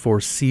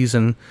 1984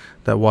 season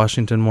that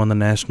Washington won the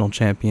national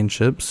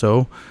championship.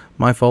 So,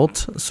 my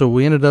fault. So,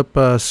 we ended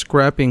up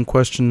scrapping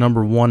question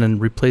number 1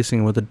 and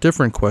replacing it with a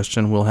different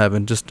question we'll have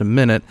in just a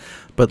minute.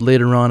 But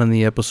later on in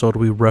the episode,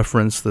 we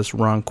referenced this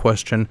wrong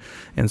question,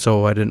 and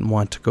so I didn't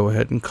want to go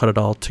ahead and cut it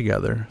all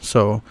together.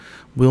 So,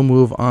 we'll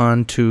move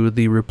on to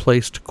the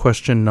replaced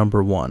question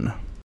number 1.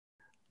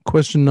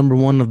 Question number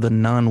 1 of the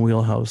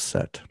non-wheelhouse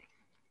set.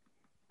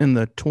 In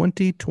the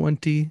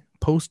 2020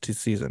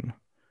 postseason,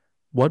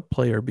 what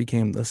player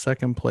became the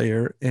second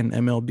player in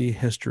MLB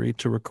history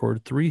to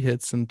record 3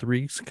 hits in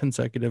 3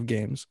 consecutive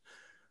games?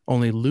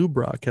 Only Lou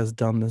Brock has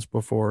done this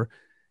before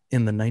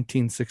in the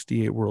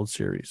 1968 World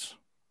Series.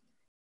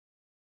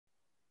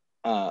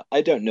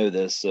 I don't know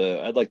this.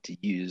 I'd like to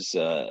use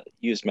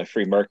my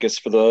free Marcus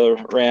for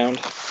the round.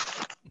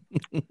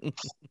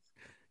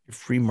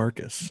 Free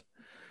Marcus.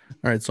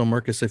 All right, so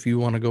Marcus, if you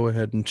want to go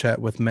ahead and chat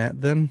with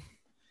Matt, then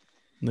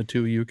the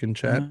 2 of you can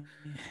chat.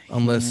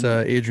 Unless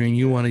Adrian,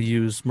 you want to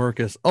use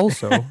Marcus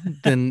also,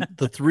 then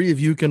the 3 of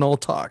you can all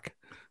talk.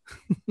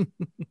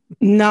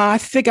 No, I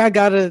think I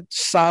got a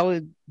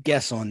solid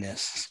guess on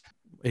this.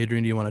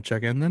 Adrian, do you want to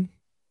check in then?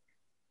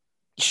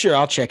 Sure,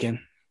 I'll check in.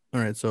 All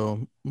right,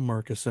 so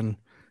Marcus and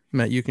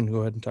Matt, you can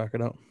go ahead and talk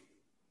it out.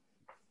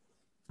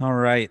 All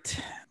right.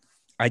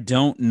 I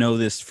don't know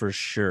this for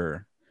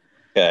sure.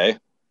 Okay.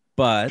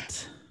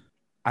 But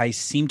I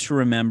seem to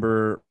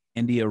remember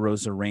Andy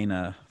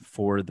Arozarena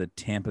for the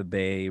Tampa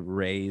Bay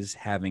Rays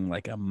having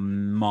like a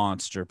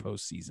monster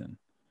postseason.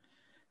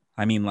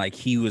 I mean, like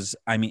he was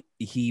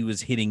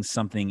hitting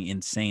something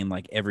insane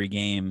like every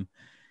game.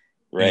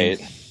 Right.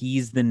 And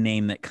he's the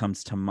name that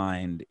comes to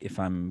mind if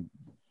I'm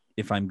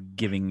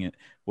giving it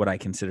what I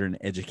consider an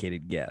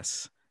educated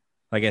guess.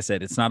 Like I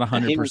said, it's not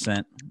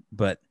 100%,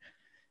 but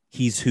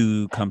he's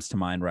who comes to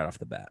mind right off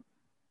the bat.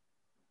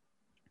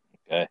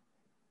 Okay.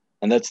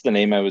 And that's the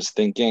name I was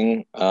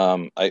thinking.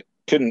 I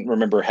couldn't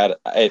remember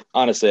I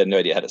honestly had no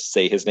idea how to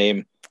say his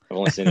name. I've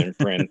only seen it in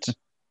print.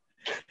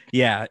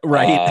 Yeah,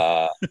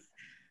 right.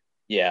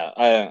 Yeah,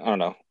 I don't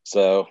know.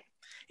 So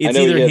it's I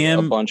know either he hit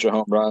him, a bunch of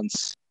home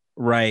runs.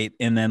 Right.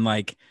 And then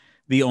like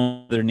the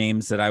only other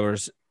names that I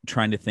was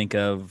trying to think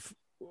of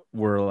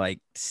were like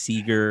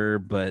Seager,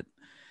 but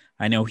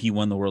I know he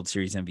won the World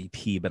Series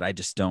MVP, but I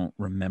just don't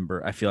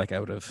remember. I feel like I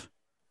would have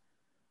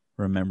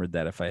remembered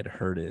that if I had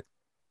heard it.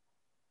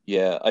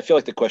 Yeah, I feel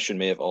like the question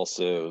may have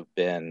also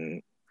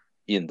been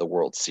in the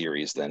World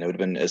Series then. It would have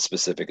been as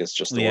specific as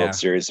just the World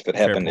Series if it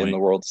happened in the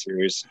World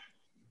Series.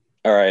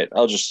 All right,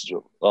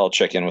 I'll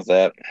check in with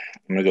that.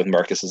 I'm going to go with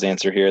Marcus's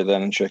answer here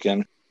then and check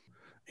in.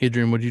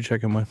 Adrian, what did you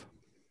check in with?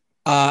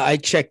 I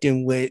checked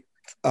in with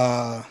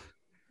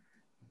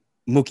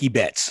Mookie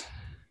Betts.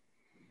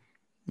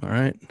 All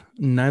right.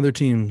 Neither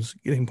team's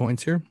getting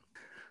points here.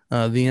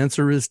 The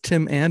answer is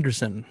Tim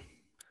Anderson.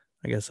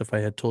 I guess if I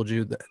had told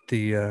you that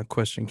the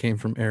question came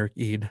from Eric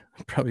Eid,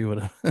 I probably would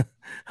have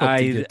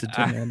helped you get to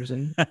Tim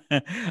Anderson.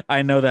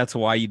 I know that's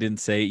why you didn't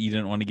say it. You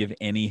didn't want to give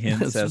any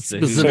hints as to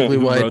specifically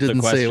who why I wrote didn't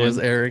the question. say it was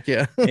Eric.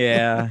 Yeah.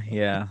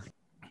 Yeah.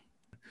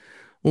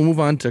 We'll move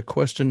on to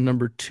question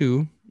number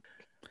 2.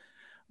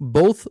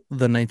 Both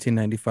the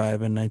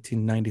 1995 and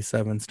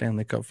 1997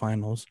 Stanley Cup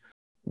Finals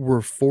were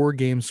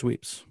 4-game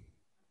sweeps.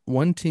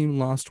 One team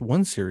lost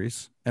one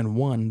series and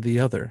won the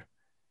other.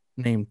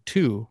 Name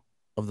 2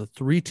 of the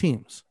 3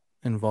 teams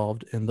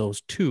involved in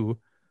those 2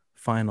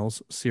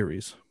 finals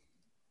series.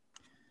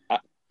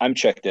 I'm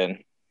checked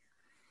in.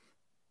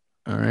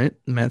 All right.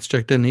 Matt's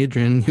checked in.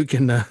 Adrian, you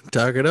can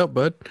talk it up,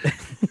 bud.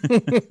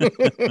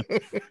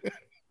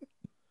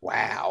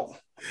 Wow.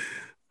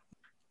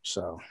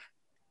 So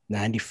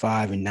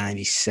 95 and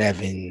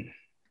 97.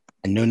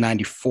 I know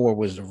 94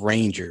 was the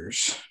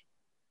Rangers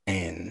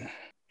and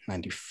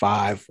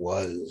 95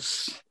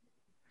 was,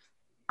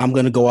 I'm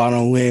going to go out on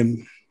a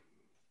limb.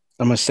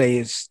 I'm going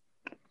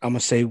to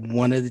say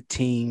one of the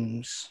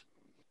teams.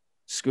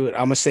 Screw it.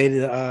 I'm going to say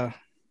because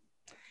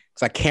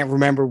I can't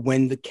remember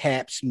when the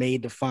Caps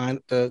made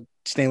the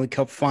Stanley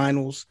Cup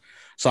Finals.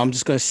 So I'm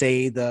just going to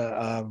say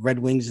the Red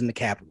Wings and the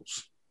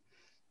Capitals.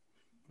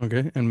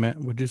 Okay. And Matt,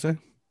 what'd you say?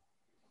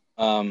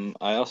 I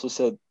also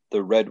said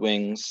the Red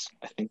Wings.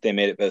 I think they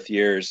made it both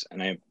years,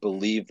 and I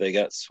believe they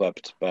got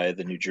swept by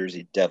the New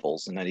Jersey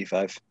Devils in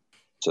 95.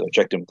 So I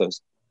checked in with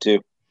those 2.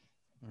 All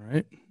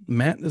right.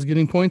 Matt is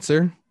getting points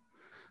there.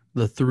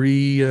 The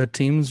 3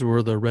 teams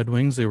were the Red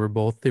Wings. They were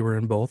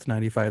in both.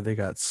 95, they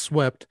got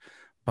swept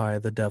by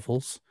the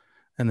Devils.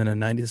 And then in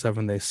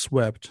 97, they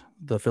swept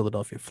the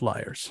Philadelphia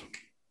Flyers.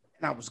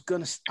 And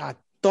I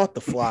thought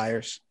the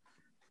Flyers.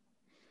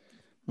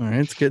 All right.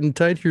 It's getting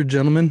tight here,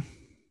 gentlemen.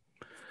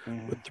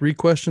 With 3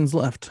 questions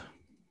left.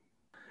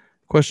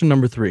 Question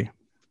number 3.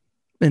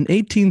 In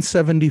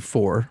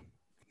 1874,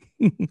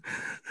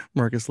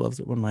 Marcus loves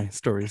it when my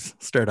stories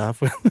start off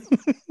with.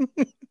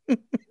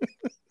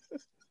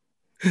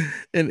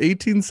 In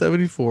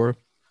 1874,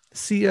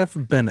 C.F.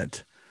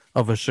 Bennett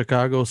of a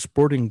Chicago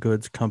sporting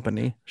goods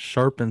company,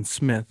 Sharp and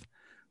Smith,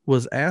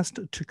 was asked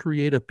to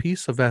create a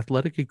piece of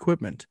athletic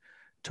equipment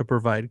to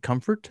provide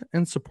comfort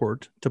and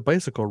support to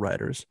bicycle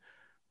riders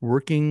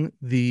working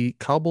the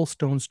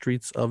cobblestone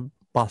streets of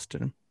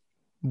Boston.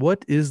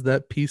 What is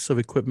that piece of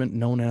equipment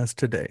known as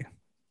today?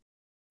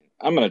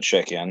 I'm going to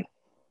check in.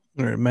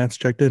 All right, Matt's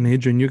checked in.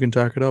 Adrian, you can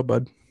talk it out,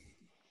 bud.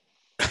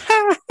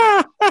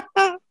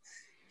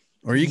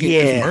 Or you can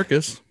use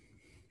Marcus.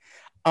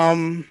 How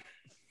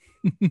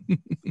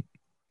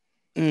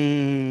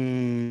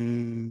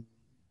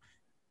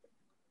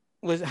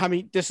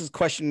many? This is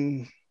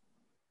question.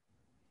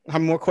 How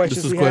many more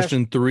questions? This is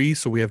question 3,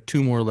 so we have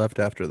 2 more left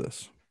after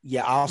this.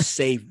 Yeah, I'll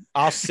save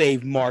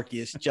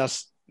Marcus.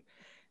 Just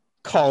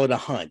call it a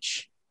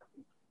hunch.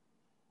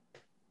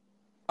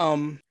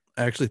 I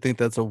actually think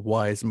that's a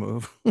wise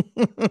move.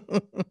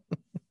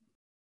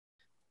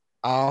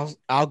 I'll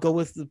go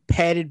with the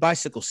padded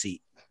bicycle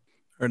seat.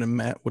 All right, and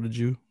Matt, what did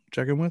you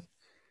check in with?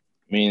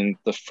 I mean,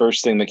 the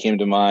first thing that came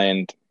to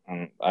mind,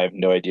 I have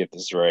no idea if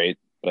this is right,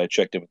 but I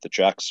checked it with the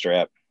jock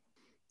strap.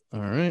 All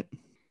right.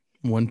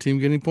 One team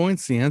getting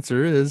points. The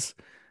answer is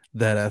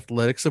that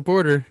athletic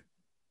supporter,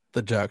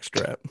 the jock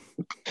strap.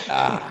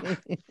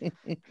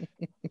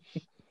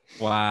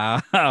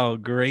 Wow,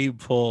 great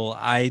pull.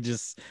 I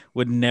just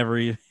would never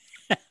even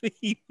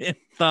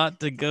thought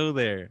to go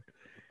there.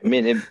 I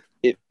mean,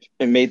 it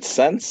made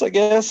sense, I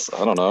guess.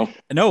 I don't know.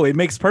 No, it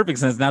makes perfect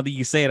sense now that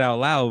you say it out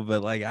loud,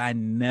 but like I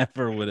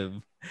never would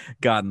have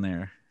gotten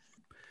there.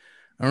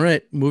 All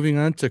right, moving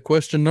on to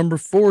question number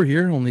 4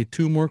 here. Only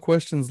 2 more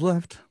questions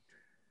left.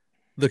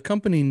 The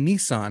company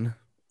Nissan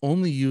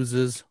only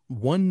uses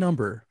one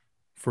number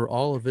for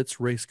all of its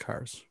race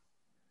cars.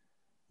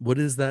 What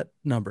is that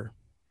number?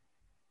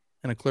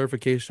 And a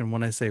clarification,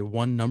 when I say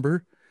one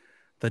number,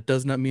 that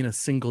does not mean a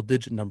single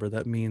digit number.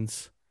 That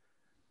means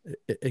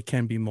it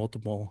can be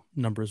multiple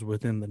numbers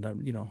within the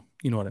number. You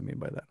know what I mean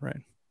by that,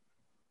 right?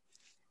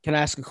 Can I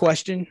ask a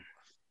question?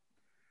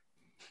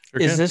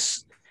 Sure Is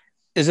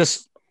can.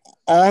 this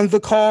on the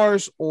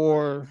cars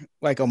or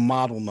like a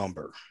model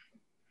number?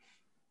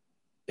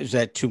 Is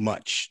that too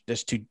much?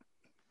 That's too.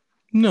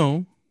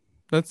 No,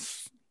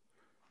 this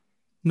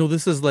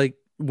is like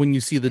when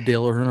you see the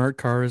Dale Earnhardt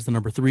car is the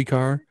number 3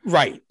 car.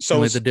 Right. So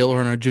And like it's the Dale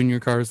Earnhardt Jr.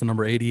 car is the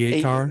number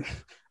 88 car.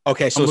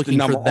 Okay, so I'm it's the looking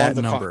number for that on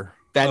the number. car.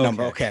 That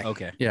number. Okay.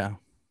 Okay. Yeah.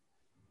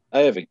 I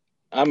have a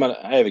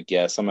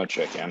guess. I'm gonna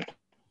check in.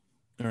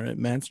 All right,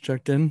 Matt's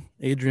checked in.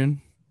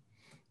 Adrian,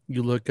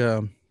 you look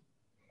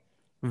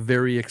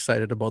very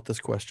excited about this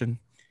question.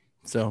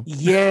 So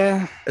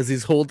Yeah. as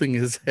he's holding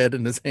his head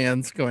in his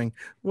hands, going,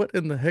 "What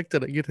in the heck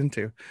did I get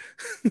into?"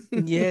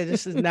 Yeah,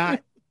 this is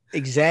not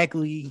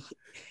exactly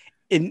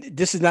in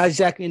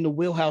the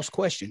wheelhouse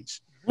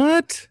questions.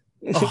 What?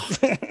 Oh,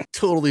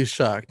 totally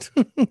shocked.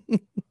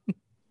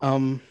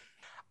 I'm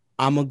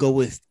gonna go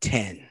with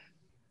 10.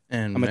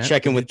 And I'm gonna Matt,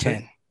 check in what'd with you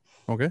 10.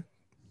 Okay.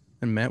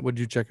 And Matt, what'd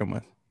you check in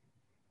with?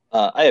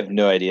 I have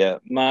no idea.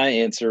 My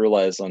answer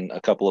relies on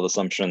a couple of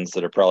assumptions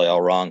that are probably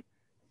all wrong.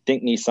 I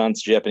think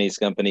Nissan's a Japanese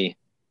company.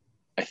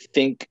 I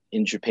think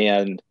in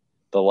Japan,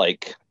 the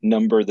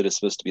number that is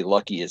supposed to be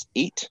lucky is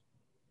 8. So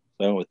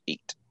I went with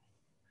 8.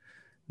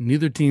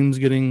 Neither team's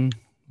getting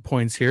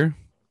points here.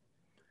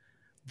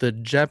 The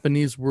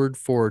Japanese word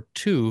for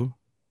 2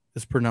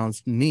 is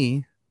pronounced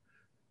ni,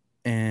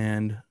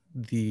 and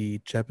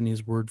the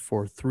Japanese word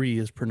for 3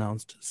 is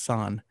pronounced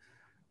san.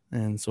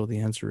 And so the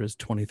answer is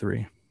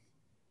 23.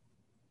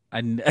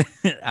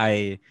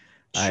 I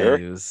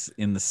was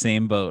in the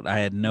same boat. I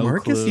had no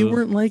Marcus, clue. you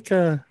weren't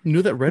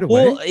knew that right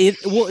away.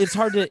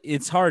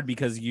 It's hard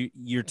because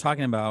you're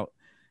talking about,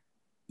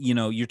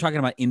 you're talking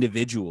about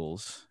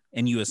individuals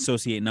and you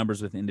associate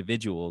numbers with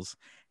individuals.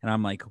 And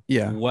I'm like,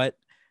 yeah, what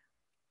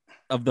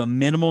of the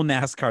minimal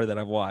NASCAR that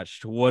I've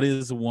watched, what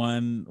is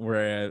one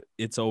where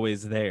it's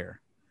always there?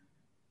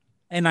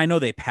 And I know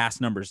they pass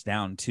numbers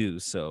down too.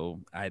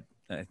 So I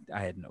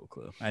had no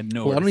clue. I had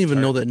no. Well, I don't even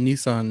know that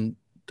Nissan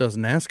does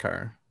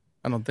NASCAR.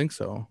 I don't think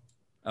so.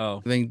 Oh,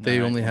 I think they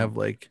only have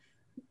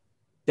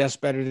That's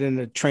better than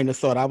the train of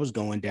thought I was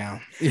going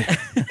down. Yeah.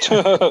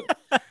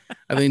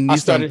 I think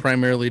Nissan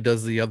primarily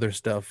does the other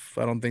stuff.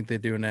 I don't think they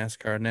do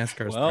NASCAR.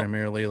 NASCAR is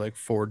primarily like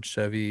Ford,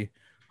 Chevy,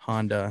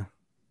 Honda.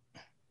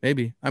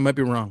 Maybe. I might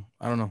be wrong.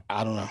 I don't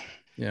know.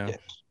 Yeah.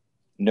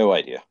 No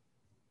idea.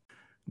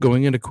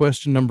 Going into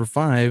question number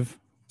 5,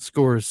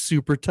 score is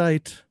super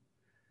tight.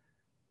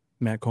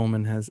 Matt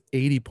Coleman has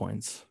 80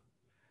 points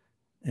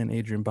and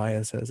Adrian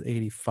Baez has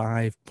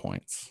 85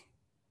 points.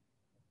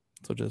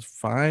 So just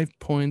 5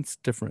 points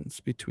difference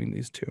between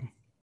these two.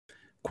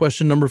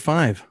 Question number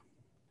 5.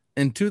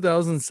 In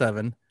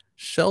 2007,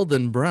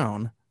 Sheldon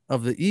Brown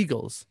of the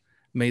Eagles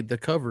made the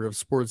cover of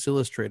Sports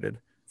Illustrated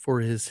for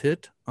his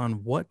hit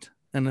on what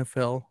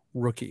NFL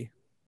rookie?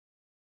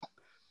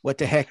 What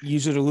the heck?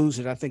 Use it or lose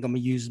it. I think I'm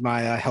going to use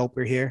my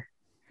helper here.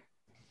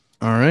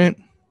 All right.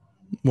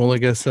 Well, I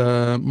guess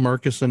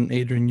Marcus and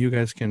Adrian, you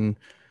guys can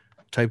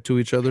type to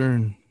each other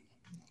and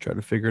try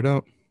to figure it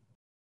out.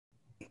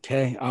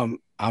 Okay. I'm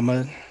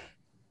going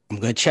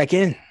to check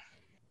in.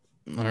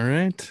 All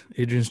right.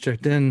 Adrian's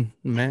checked in.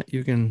 Matt,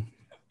 you can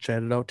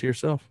chat it out to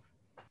yourself.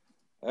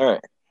 All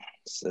right.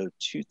 So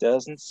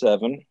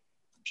 2007.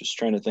 Just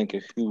trying to think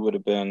of who would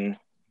have been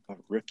a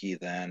rookie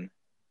then.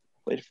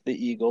 Played for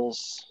the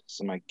Eagles.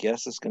 So my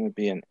guess is going to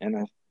be an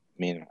I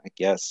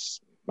guess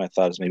my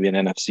thought is maybe an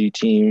NFC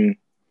team.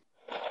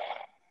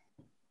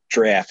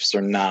 Drafts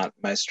are not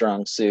my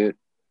strong suit.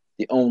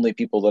 The only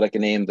people that I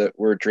can name that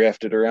were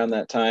drafted around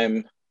that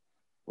time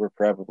were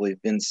probably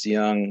Vince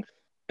Young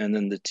and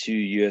then the 2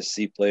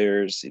 USC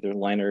players, either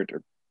Leinart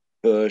or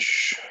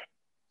Bush. So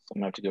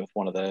I'm going to have to go with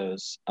one of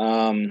those.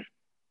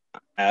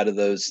 Out of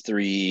those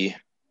 3,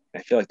 I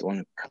feel like the one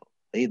who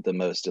played the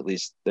most, at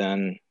least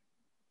then,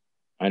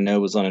 I know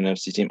was on an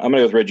NFC team. I'm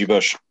going to go with Reggie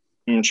Bush.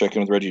 I'm going to check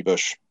in with Reggie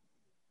Bush.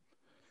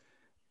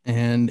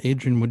 And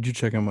Adrian, what did you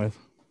check in with?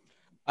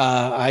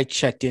 I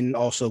checked in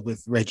also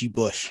with Reggie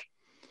Bush.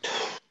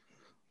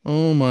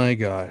 Oh my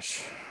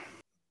gosh.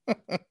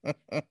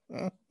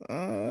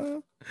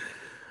 All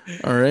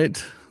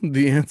right.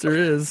 The answer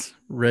is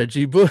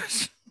Reggie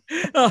Bush.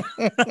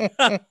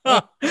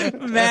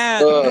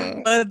 Matt,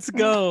 let's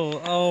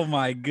go. Oh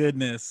my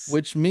goodness.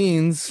 Which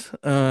means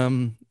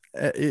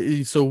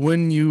so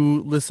when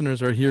you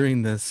listeners are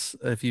hearing this,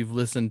 if you've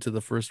listened to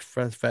the first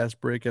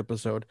fast break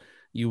episode,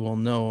 you will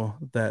know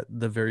that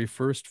the very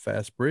first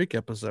fast break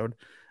episode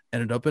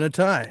ended up in a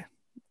tie,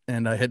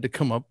 and I had to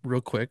come up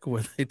real quick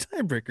with a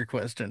tiebreaker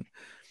question.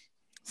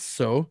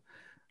 So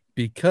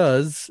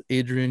because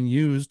Adrian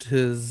used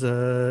his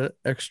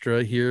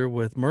extra here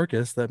with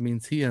Marcus, that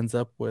means he ends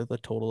up with a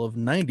total of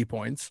 90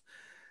 points.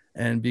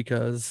 And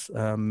because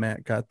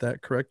Matt got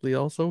that correctly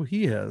also,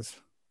 he has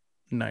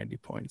 90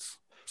 points.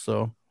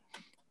 So,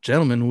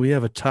 gentlemen, we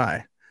have a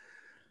tie.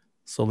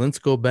 So let's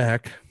go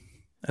back.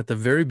 At the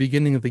very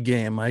beginning of the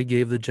game, I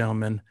gave the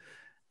gentleman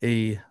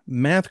a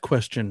math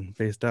question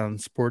based on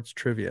sports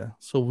trivia.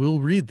 So we'll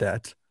reread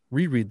that,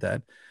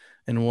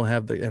 and we'll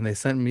have and they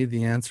sent me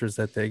the answers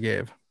that they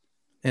gave.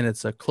 And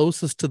it's a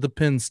closest to the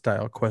pin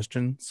style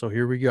question. So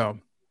here we go.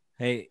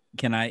 Hey,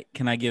 can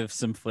I give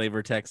some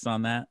flavor text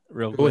on that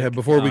real quick? Go ahead.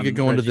 Before we get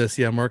going to this,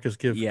 Marcus,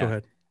 go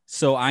ahead.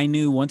 So I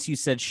knew once you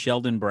said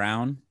Sheldon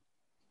Brown,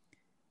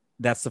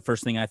 that's the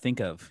first thing I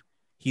think of.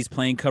 He's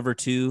playing cover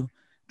 2.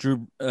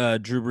 Drew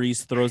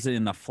Brees throws it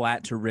in the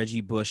flat to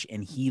Reggie Bush,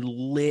 and he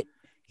lit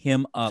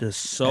him up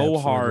so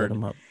hard.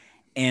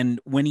 And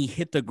when he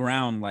hit the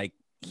ground, like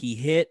he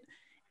hit,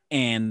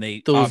 and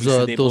they those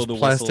plastic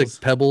whistles.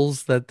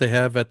 Pebbles that they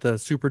have at the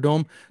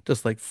Superdome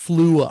just like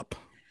flew up.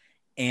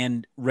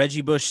 And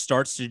Reggie Bush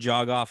starts to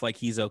jog off like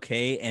he's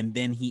okay, and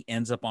then he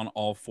ends up on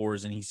all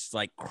fours, and he's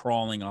like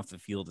crawling off the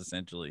field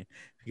essentially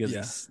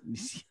because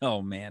he's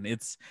oh man,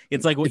 it's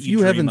like what you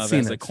dream of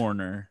as a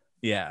corner.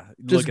 Yeah,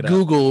 just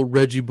Google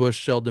Reggie Bush,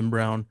 Sheldon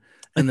Brown,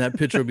 and that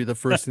picture will be the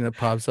first thing that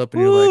pops up,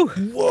 and you're like,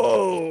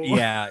 "Whoa!"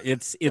 Yeah,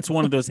 it's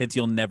one of those hits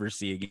you'll never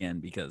see again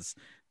because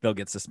they'll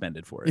get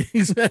suspended for it.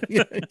 Exactly.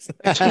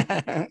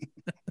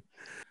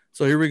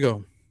 So here we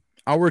go.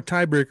 Our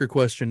tiebreaker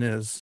question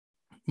is: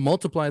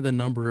 multiply the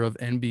number of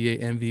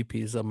NBA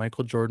MVPs that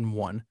Michael Jordan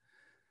won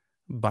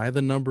by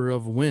the number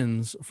of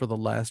wins for the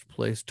last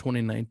place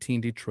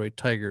 2019 Detroit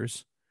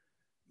Tigers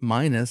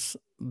minus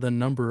the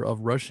number of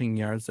rushing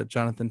yards that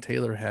Jonathan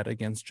Taylor had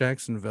against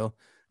Jacksonville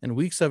in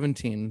Week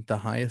 17, the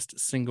highest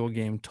single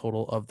game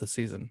total of the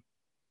season.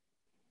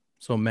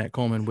 So, Matt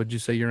Coleman, would you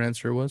say your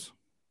answer was?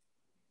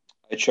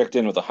 I checked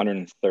in with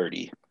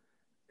 130.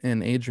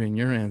 And Adrian,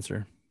 your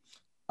answer?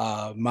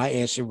 My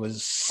answer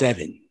was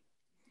 7.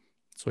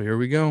 So here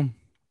we go.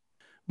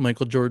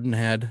 Michael Jordan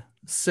had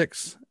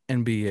 6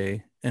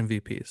 NBA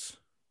MVPs.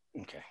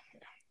 Okay.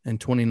 In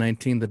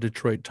 2019, the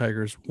Detroit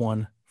Tigers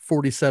won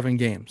 47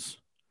 games.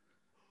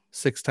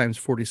 6 times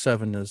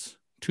 47 is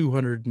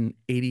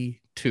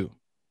 282.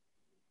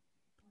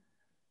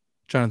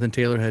 Jonathan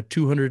Taylor had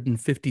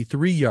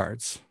 253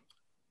 yards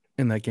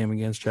in that game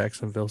against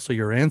Jacksonville. So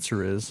your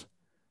answer is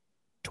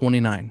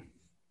 29.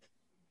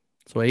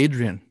 So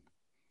Adrian,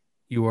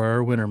 you are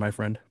our winner, my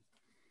friend.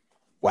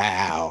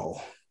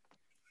 Wow.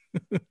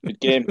 Good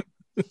game.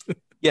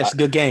 Yes,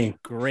 good game.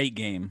 Great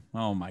game.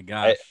 Oh my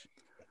gosh.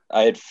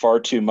 I had far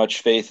too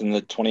much faith in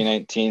the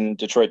 2019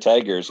 Detroit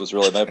Tigers was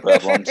really my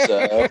problem.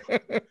 So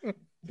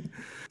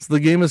the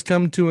game has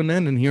come to an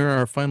end, and here are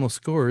our final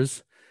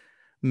scores.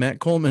 Matt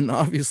Coleman,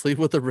 obviously,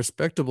 with a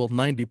respectable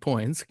 90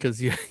 points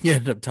because you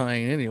ended up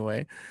tying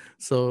anyway.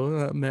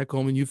 So, Matt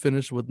Coleman, you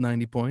finished with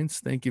 90 points.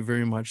 Thank you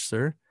very much,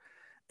 sir.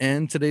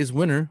 And today's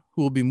winner,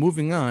 who will be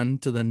moving on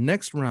to the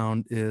next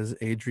round, is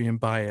Adrian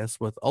Bias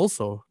with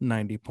also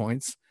 90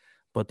 points,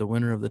 but the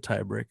winner of the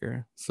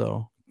tiebreaker.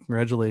 So,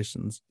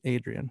 congratulations,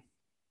 Adrian.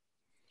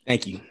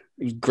 Thank you.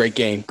 Great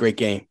game. Great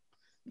game.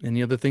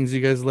 Any other things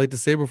you guys would like to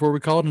say before we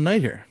call it a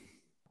night here?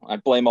 I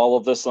blame all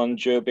of this on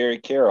Joe Barry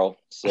Carroll.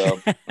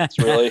 So it's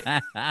really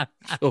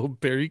Joe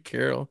Barry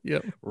Carroll.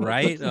 Yep.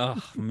 Right.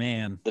 Oh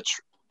man.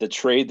 The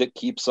trade that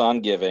keeps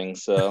on giving.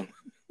 So,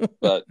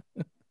 but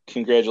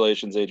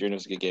congratulations, Adrian. It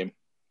was a good game.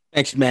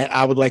 Thanks, Matt.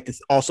 I would like to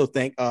also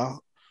thank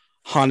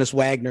Hannes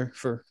Wagner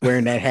for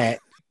wearing that hat.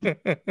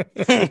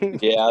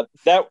 Yeah,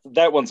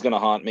 that one's gonna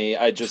haunt me.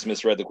 I just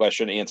misread the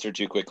question, answered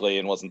too quickly,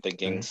 and wasn't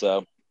thinking.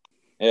 So,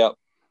 yeah.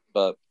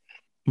 But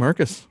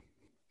Marcus,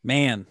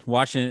 man,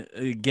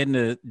 getting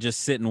to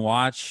just sit and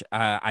watch,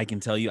 I can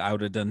tell you I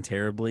would have done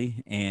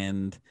terribly,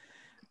 and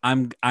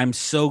I'm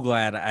so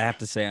glad. I have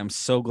to say, I'm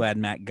so glad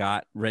Matt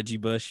got Reggie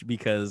Bush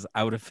because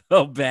I would have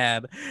felt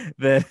bad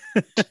that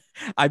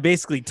I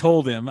basically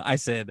told him. I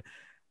said,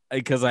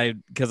 because I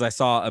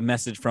saw a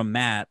message from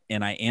Matt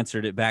and I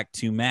answered it back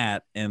to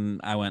Matt and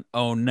I went,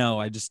 oh no,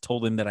 I just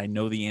told him that I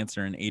know the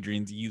answer and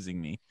Adrian's using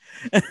me.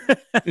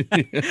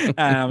 And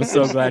I'm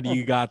so glad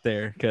you got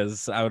there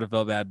because I would have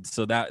felt bad.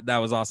 So that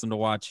was awesome to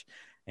watch.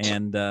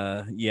 And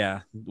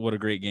yeah, what a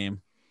great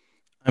game.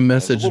 I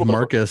messaged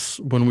Marcus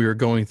when we were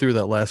going through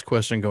that last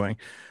question going,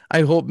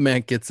 I hope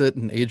Matt gets it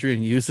and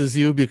Adrian uses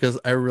you because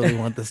I really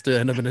want this to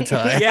end up in a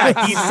tie.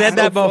 Yeah, he said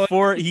that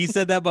before. He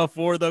said that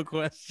before the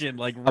question,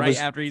 like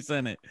after he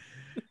sent it.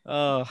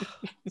 Oh,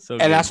 so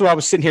and that's what I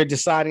was sitting here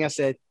deciding. I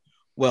said,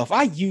 well, if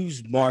I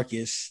use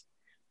Marcus,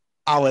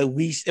 I'll at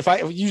least, if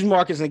I use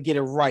Marcus and get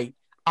it right,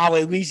 I'll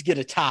at least get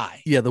a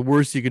tie. Yeah, the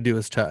worst you could do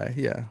is tie.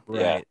 Yeah.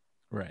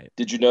 Right.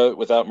 Did you know it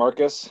without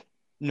Marcus?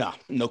 No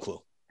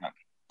clue. No,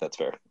 that's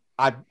fair.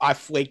 I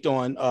flaked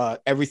on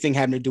everything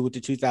having to do with the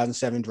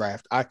 2007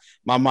 draft.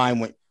 My mind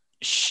went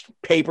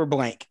paper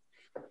blank.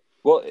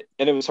 Well,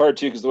 and it was hard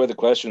too because the way the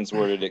questions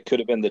worded, it could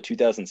have been the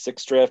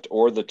 2006 draft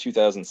or the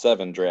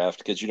 2007 draft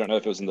because you don't know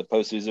if it was in the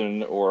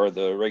postseason or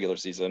the regular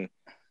season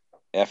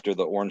after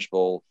the Orange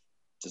Bowl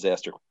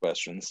disaster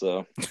question.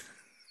 So,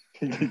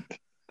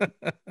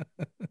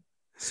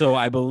 So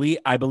I believe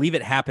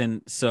it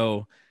happened.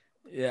 So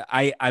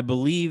I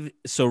believe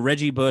so.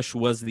 Reggie Bush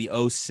was the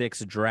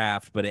 06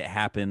 draft, but it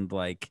happened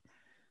like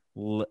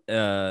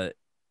maybe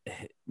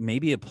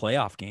a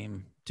playoff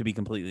game, to be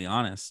completely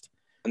honest.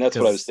 And that's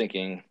what I was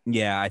thinking.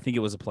 Yeah, I think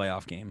it was a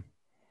playoff game.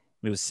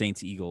 It was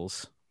Saints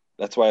Eagles.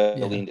 That's why I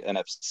leaned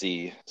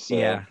NFC. So.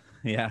 Yeah.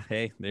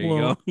 Hey, there you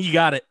go. You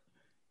got it.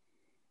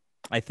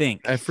 I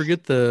think. I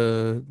forget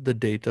the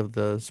date of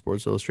the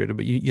Sports Illustrated,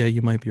 but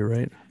you might be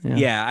right.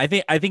 Yeah, I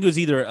think it was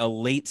either a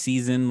late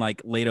season,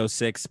 like late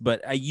 06,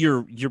 but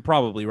you're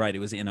probably right. It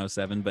was in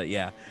 07, but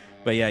yeah,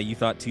 you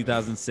thought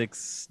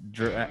 2006,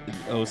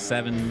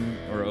 07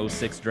 or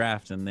 06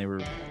 draft, and they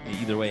were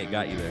either way. It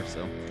got you there,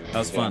 so that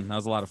was fun. That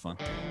was a lot of fun.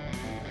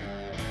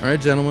 All right,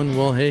 gentlemen.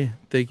 Well, hey,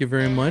 thank you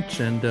very much,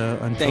 and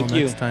until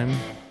next time,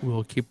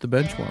 we'll keep the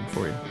bench warm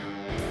for you.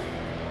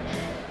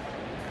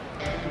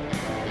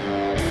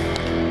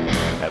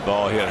 That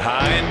ball hit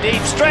high and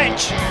deep.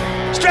 Stretch!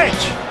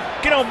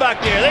 Get on back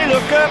there. They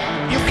look up.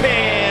 You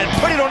can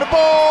put it on the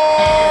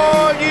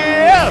board.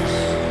 Yes!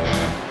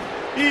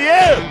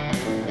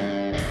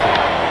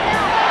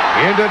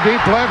 Into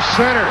deep left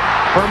center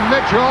for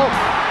Mitchell.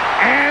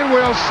 And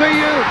we'll see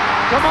you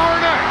tomorrow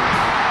night.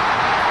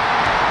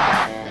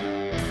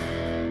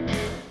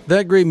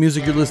 That great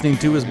music you're listening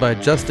to is by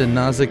Justin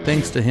Nozick.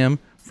 Thanks to him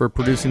for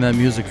producing that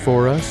music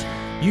for us.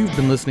 You've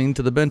been listening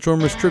to the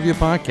Benchwarmers Trivia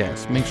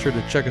Podcast. Make sure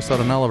to check us out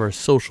on all of our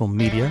social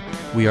media.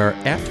 We are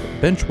at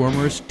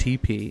Benchwarmers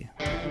TP.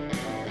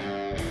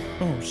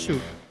 Oh,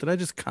 shoot. Did I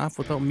just cough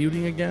without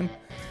muting again?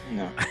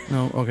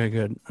 No? Okay,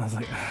 good. I was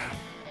like,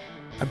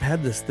 I've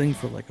had this thing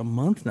for like a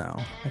month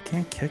now. I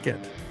can't kick it.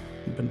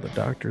 I've been to the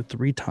doctor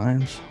 3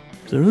 times.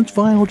 So it's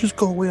fine. It'll just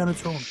go away on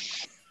its own.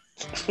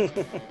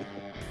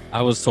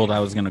 I was told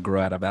I was going to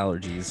grow out of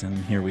allergies, and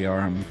here we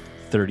are. I'm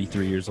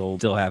 33 years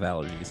old, still have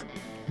allergies.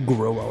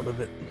 Grow out of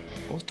it.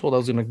 I was told I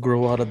was going to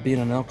grow out of being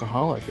an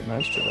alcoholic, and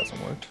that shit hasn't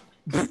worked.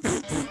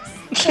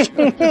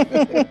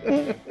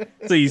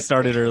 So you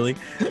started early.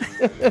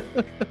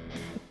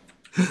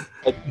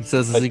 He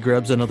says as he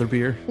grabs another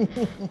beer.